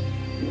finished.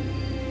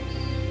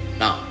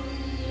 Now,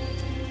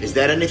 is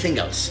there anything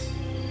else?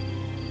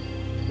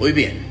 Muy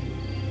bien.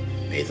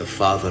 May the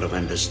Father of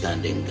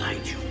Understanding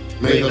guide you.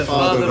 May the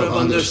Father of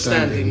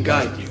Understanding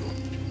guide you.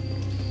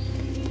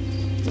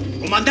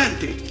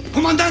 Comandante!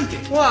 Comandante!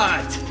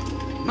 What?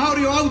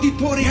 Mario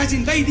Auditore has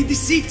invaded the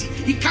city.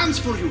 He comes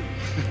for you.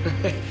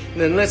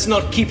 Then let's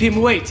not keep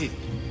him waiting.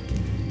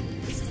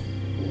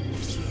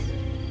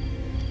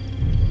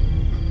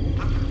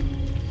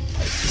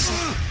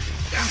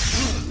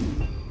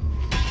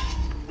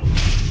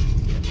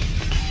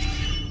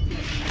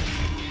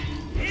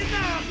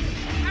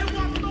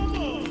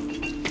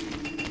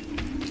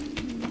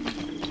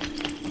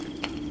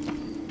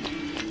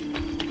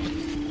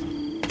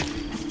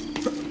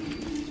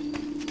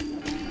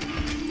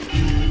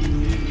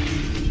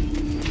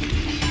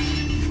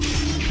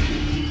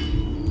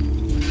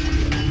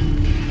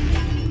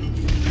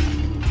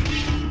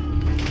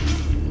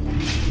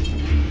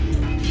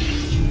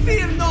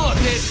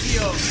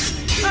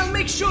 I'll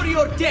make sure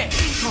your death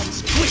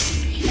comes quickly.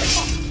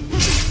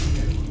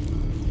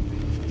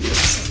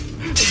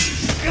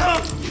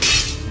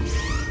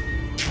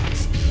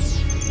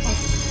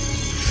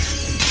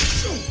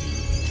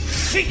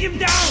 Take him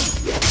down!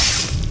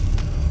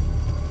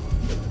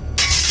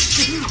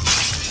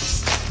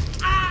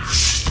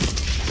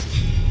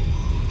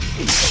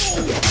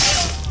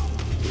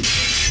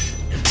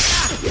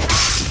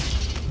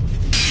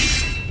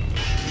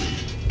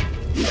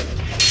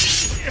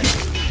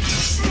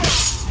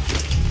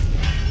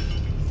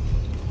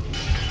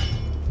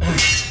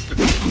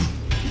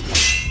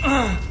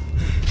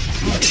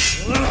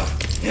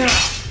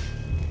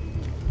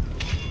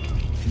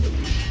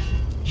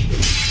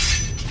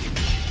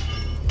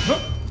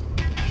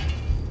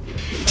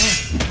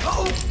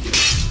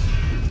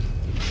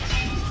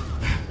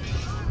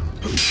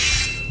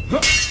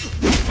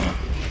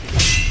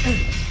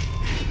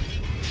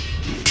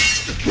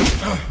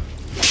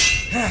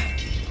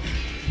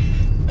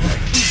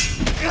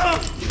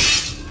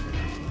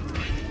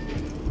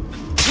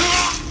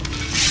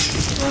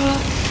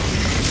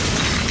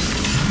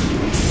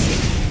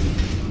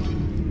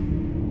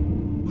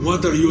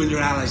 What are you and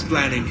your allies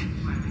planning?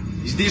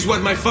 Is this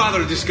what my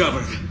father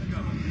discovered?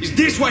 Is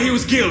this why he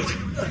was killed?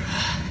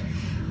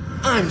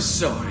 I'm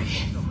sorry.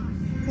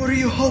 Were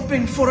you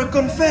hoping for a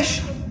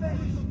confession?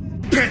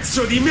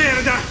 Pezzo di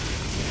merda!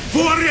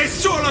 Vorrei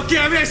solo che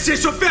avessi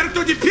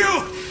sofferto di più!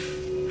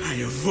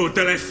 Hai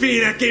avuto la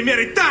fine che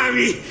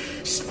meritavi!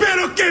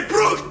 Spero che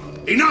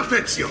Enough,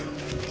 Ezio!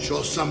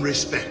 Show some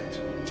respect.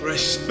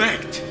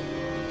 Respect?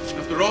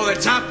 After all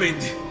that's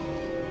happened,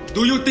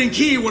 do you think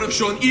he would have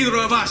shown either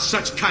of us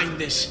such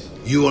kindness?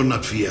 You are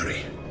not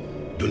Vieri.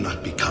 Do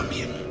not become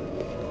him.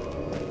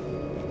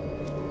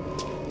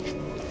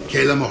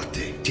 Che la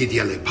morte ti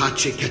dia le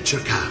pace che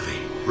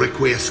cercavi.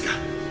 Requiescat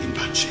in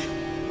pace.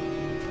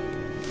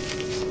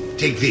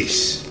 Take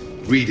this.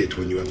 Read it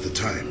when you have the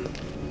time.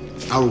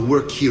 Our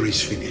work here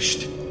is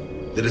finished.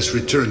 Let us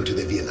return to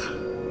the villa.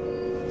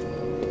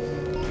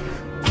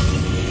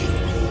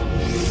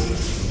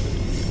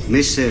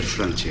 Messer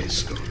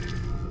Francesco,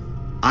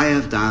 I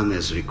have done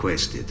as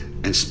requested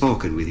and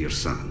spoken with your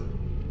son.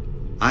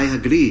 I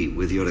agree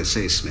with your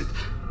assessment,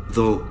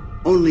 though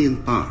only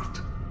in part.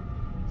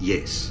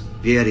 Yes,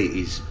 Vieri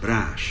is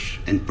brash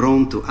and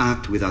prone to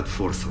act without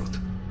forethought.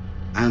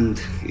 And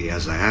he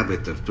has a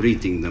habit of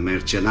treating the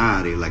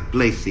mercenari like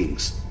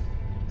playthings.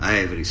 I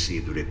have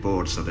received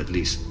reports of at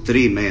least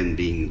 3 men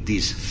being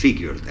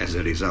disfigured as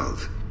a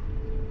result.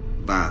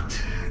 But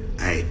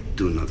I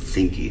do not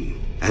think him,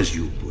 as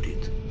you put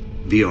it,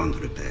 beyond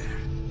repair.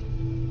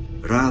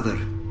 Rather,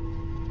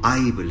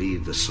 I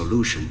believe the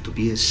solution to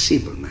be a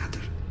simple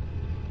matter.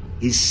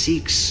 He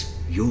seeks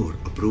your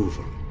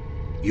approval,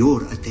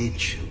 your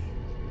attention.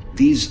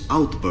 These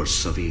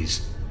outbursts of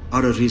his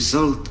are a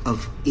result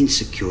of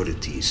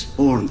insecurities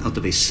born out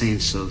of a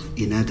sense of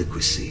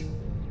inadequacy.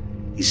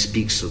 He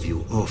speaks of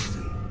you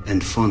often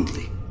and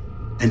fondly,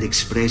 and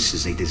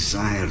expresses a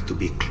desire to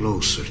be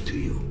closer to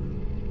you.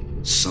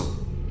 So,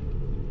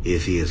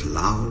 if he is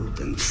loud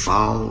and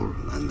foul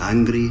and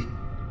angry,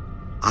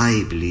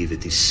 I believe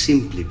it is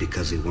simply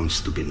because he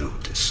wants to be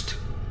noticed.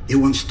 He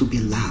wants to be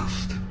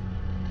loved.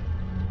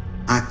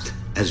 Act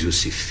as you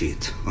see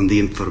fit on the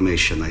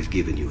information I've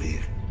given you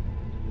here.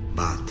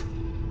 But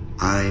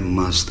I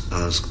must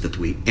ask that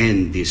we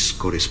end this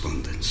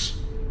correspondence.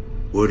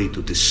 Were he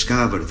to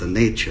discover the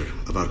nature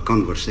of our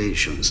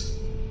conversations,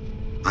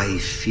 I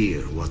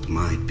fear what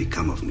might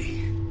become of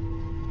me.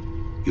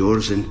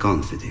 Yours in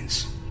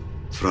confidence,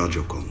 Fra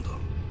Giocondo.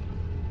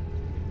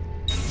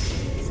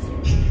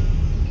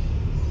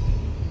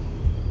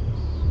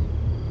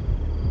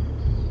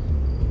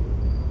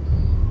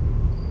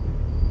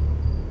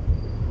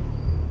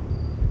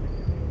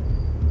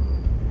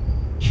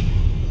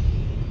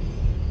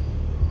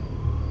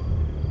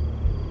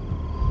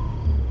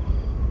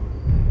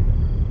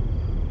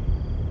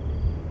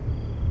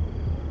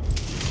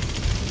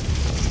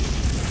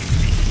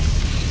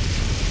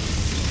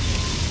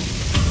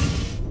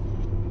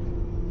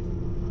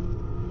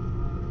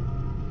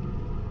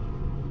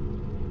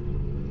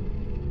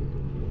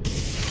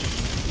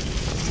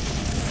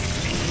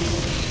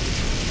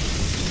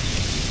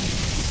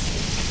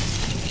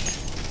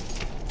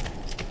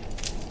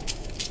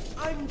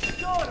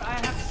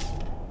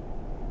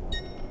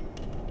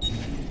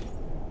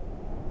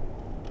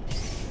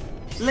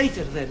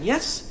 Later then,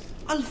 yes?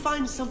 I'll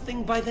find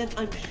something by then,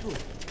 I'm sure.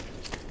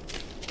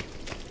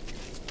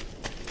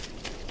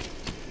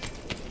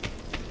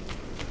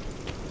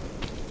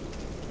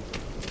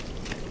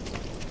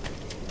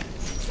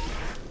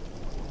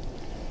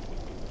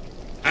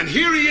 And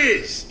here he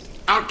is,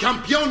 our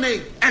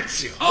campione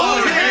Ezio.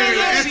 Oh, hey,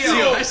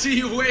 Ezio! I see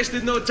you've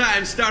wasted no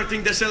time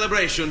starting the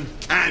celebration.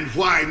 And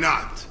why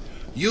not?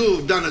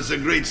 You've done us a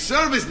great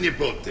service,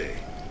 Nipote.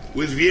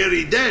 With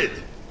Vieri dead,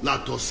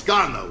 La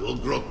Toscana will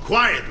grow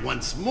quiet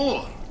once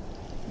more.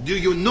 Do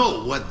you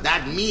know what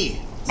that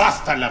means?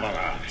 Basta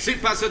lavorare. Si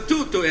passa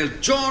tutto il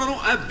giorno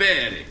a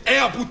bere. E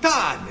a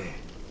puttane.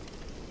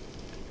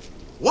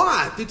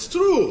 What? It's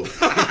true.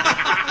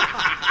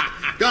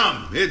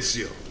 Come,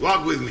 Ezio,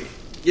 walk with me.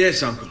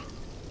 Yes, uncle.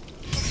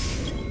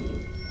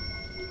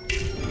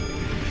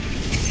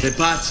 De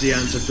Pazzi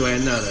answered to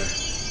another,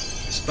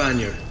 a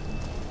Spaniard.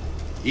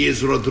 He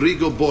is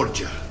Rodrigo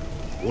Borgia,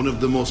 one of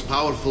the most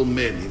powerful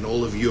men in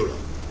all of Europe,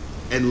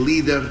 and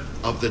leader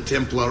of the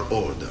Templar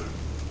Order.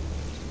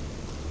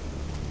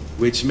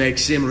 Which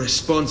makes him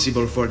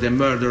responsible for the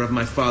murder of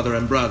my father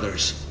and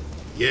brothers.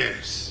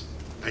 Yes,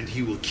 and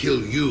he will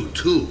kill you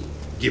too,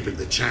 given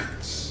the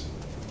chance.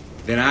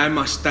 Then I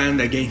must stand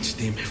against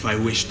him if I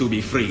wish to be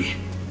free.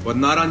 But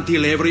not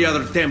until every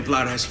other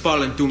Templar has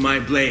fallen to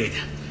my blade.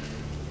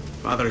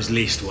 Father's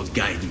list will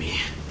guide me.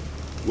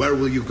 Where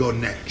will you go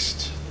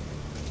next?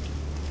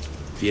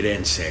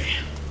 Firenze.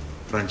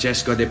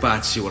 Francesco de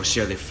Pazzi will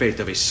share the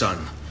fate of his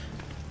son.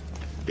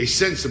 A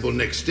sensible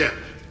next step.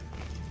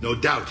 No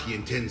doubt he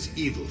intends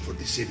evil for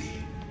the city.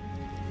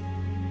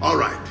 All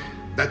right,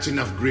 that's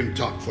enough grim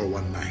talk for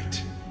one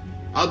night.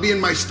 I'll be in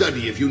my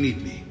study if you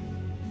need me.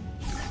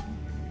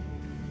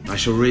 I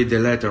shall read the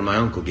letter my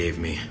uncle gave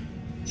me.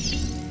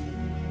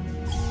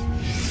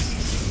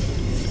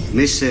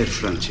 Messer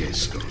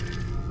Francesco,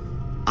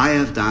 I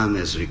have done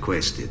as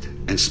requested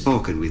and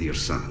spoken with your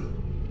son.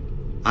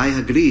 I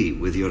agree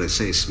with your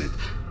assessment,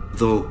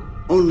 though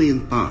only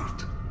in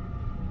part.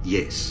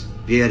 Yes,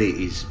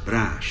 Vieri is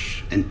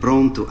brash and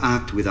prone to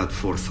act without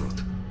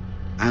forethought.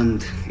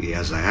 And he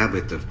has a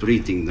habit of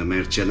treating the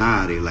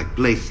mercenari like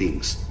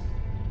playthings.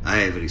 I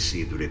have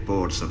received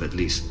reports of at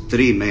least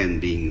 3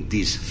 men being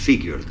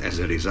disfigured as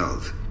a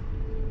result.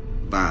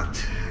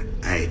 But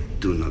I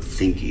do not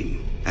think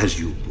him, as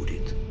you put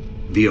it,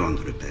 beyond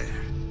repair.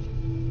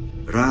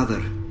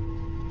 Rather,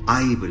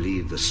 I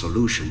believe the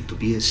solution to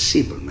be a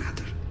simple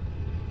matter.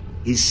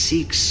 He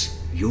seeks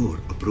your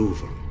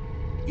approval,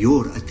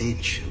 your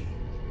attention.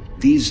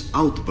 These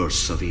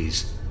outbursts of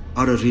his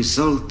are a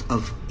result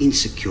of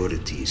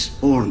insecurities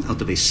born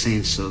out of a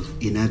sense of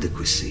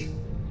inadequacy.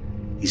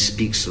 He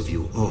speaks of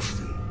you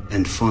often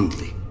and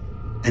fondly,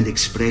 and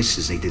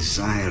expresses a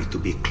desire to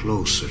be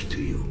closer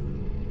to you.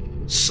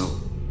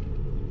 So,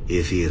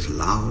 if he is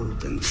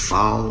loud and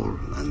foul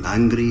and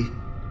angry,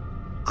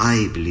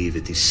 I believe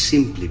it is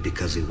simply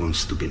because he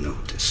wants to be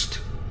noticed.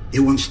 He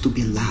wants to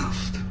be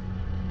loved.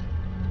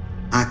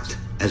 Act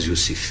as you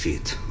see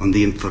fit on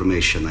the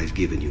information I've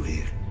given you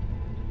here.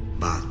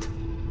 But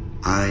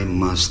I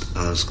must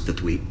ask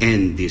that we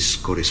end this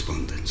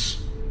correspondence.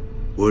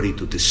 Were he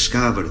to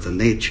discover the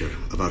nature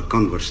of our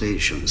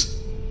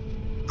conversations,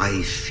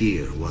 I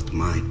fear what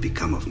might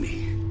become of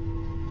me.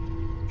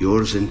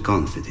 Yours in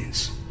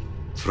confidence,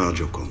 Fra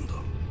Giocondo.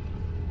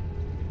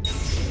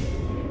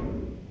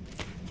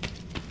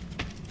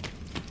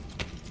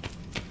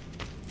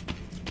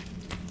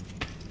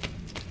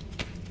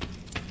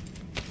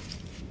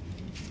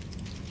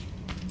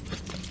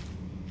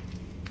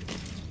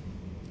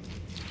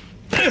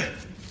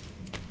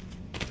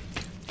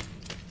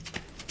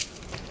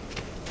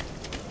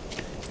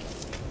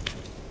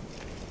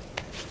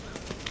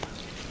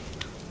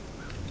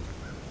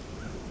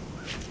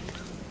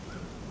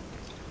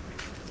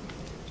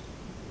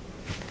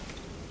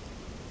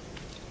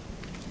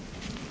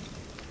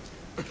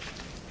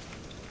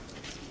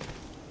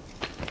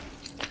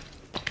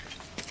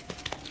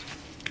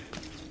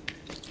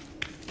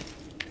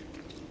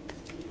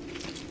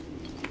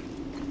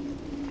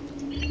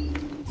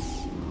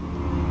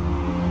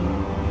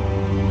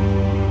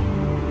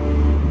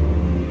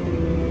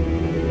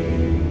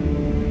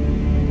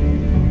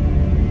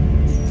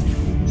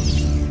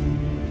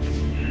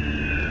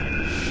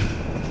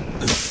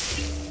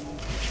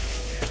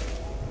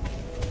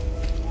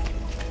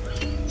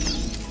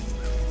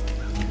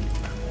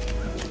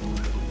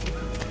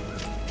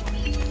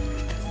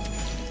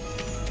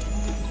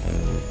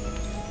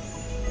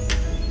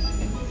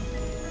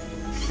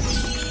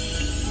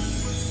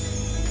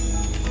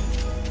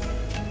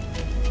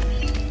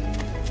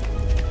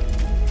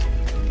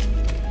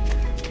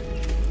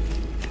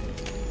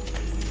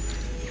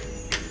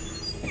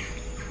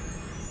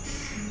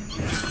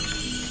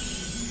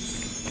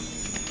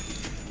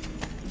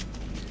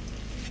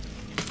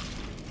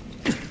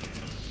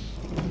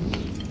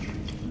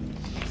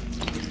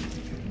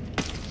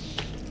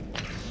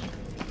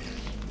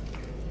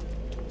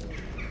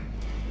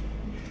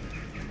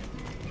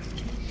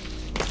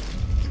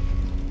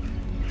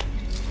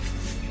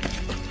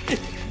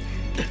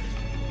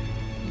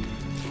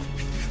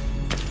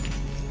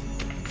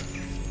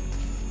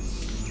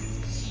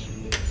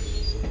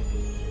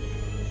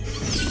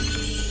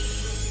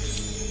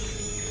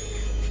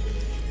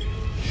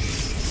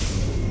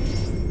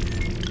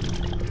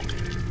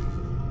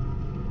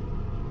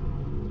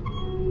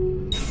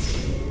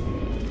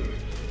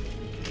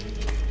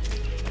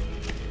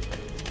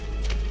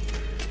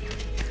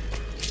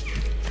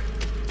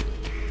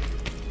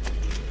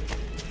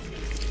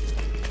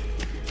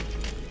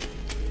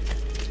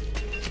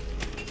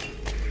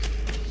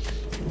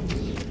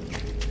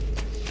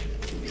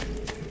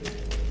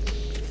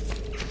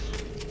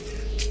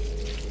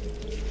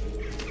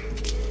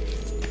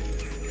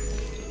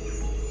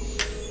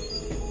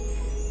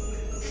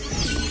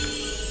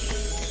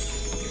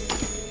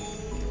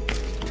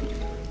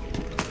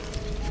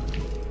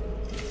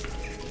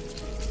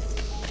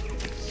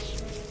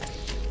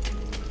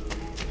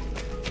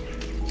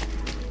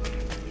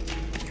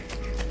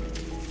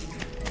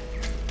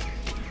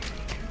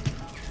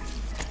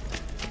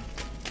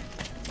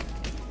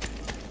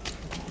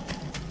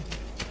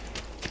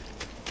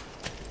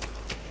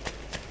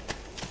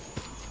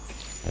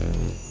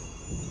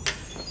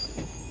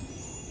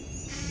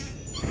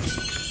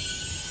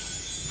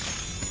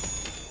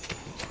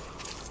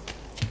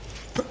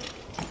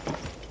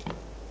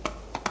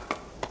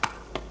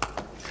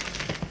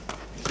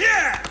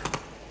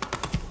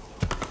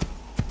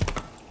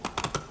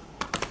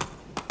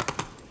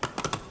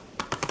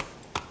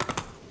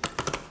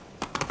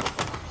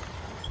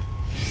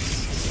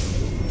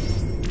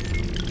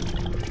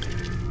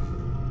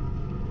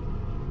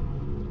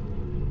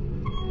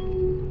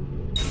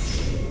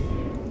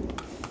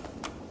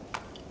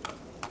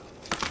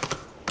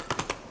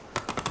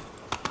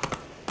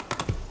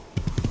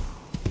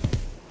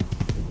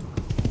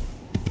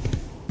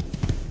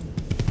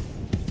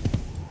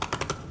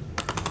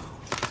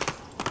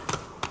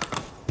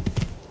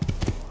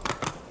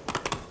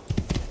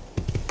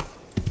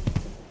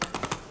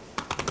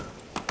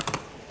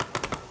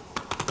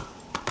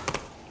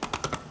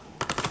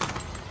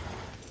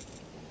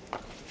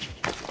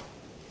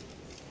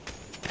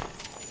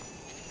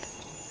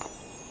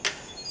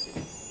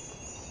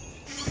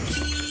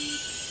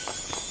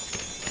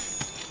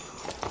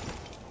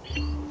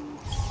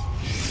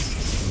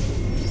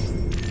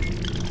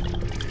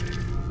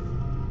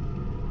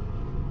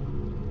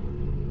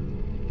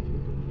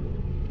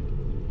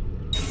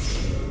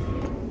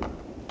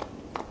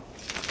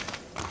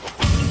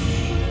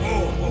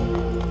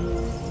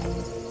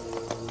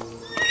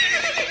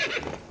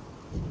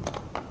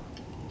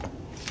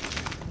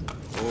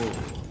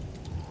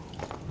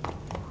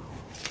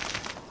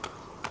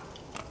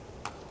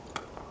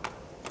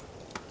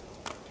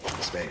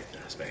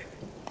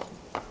 Aspetta.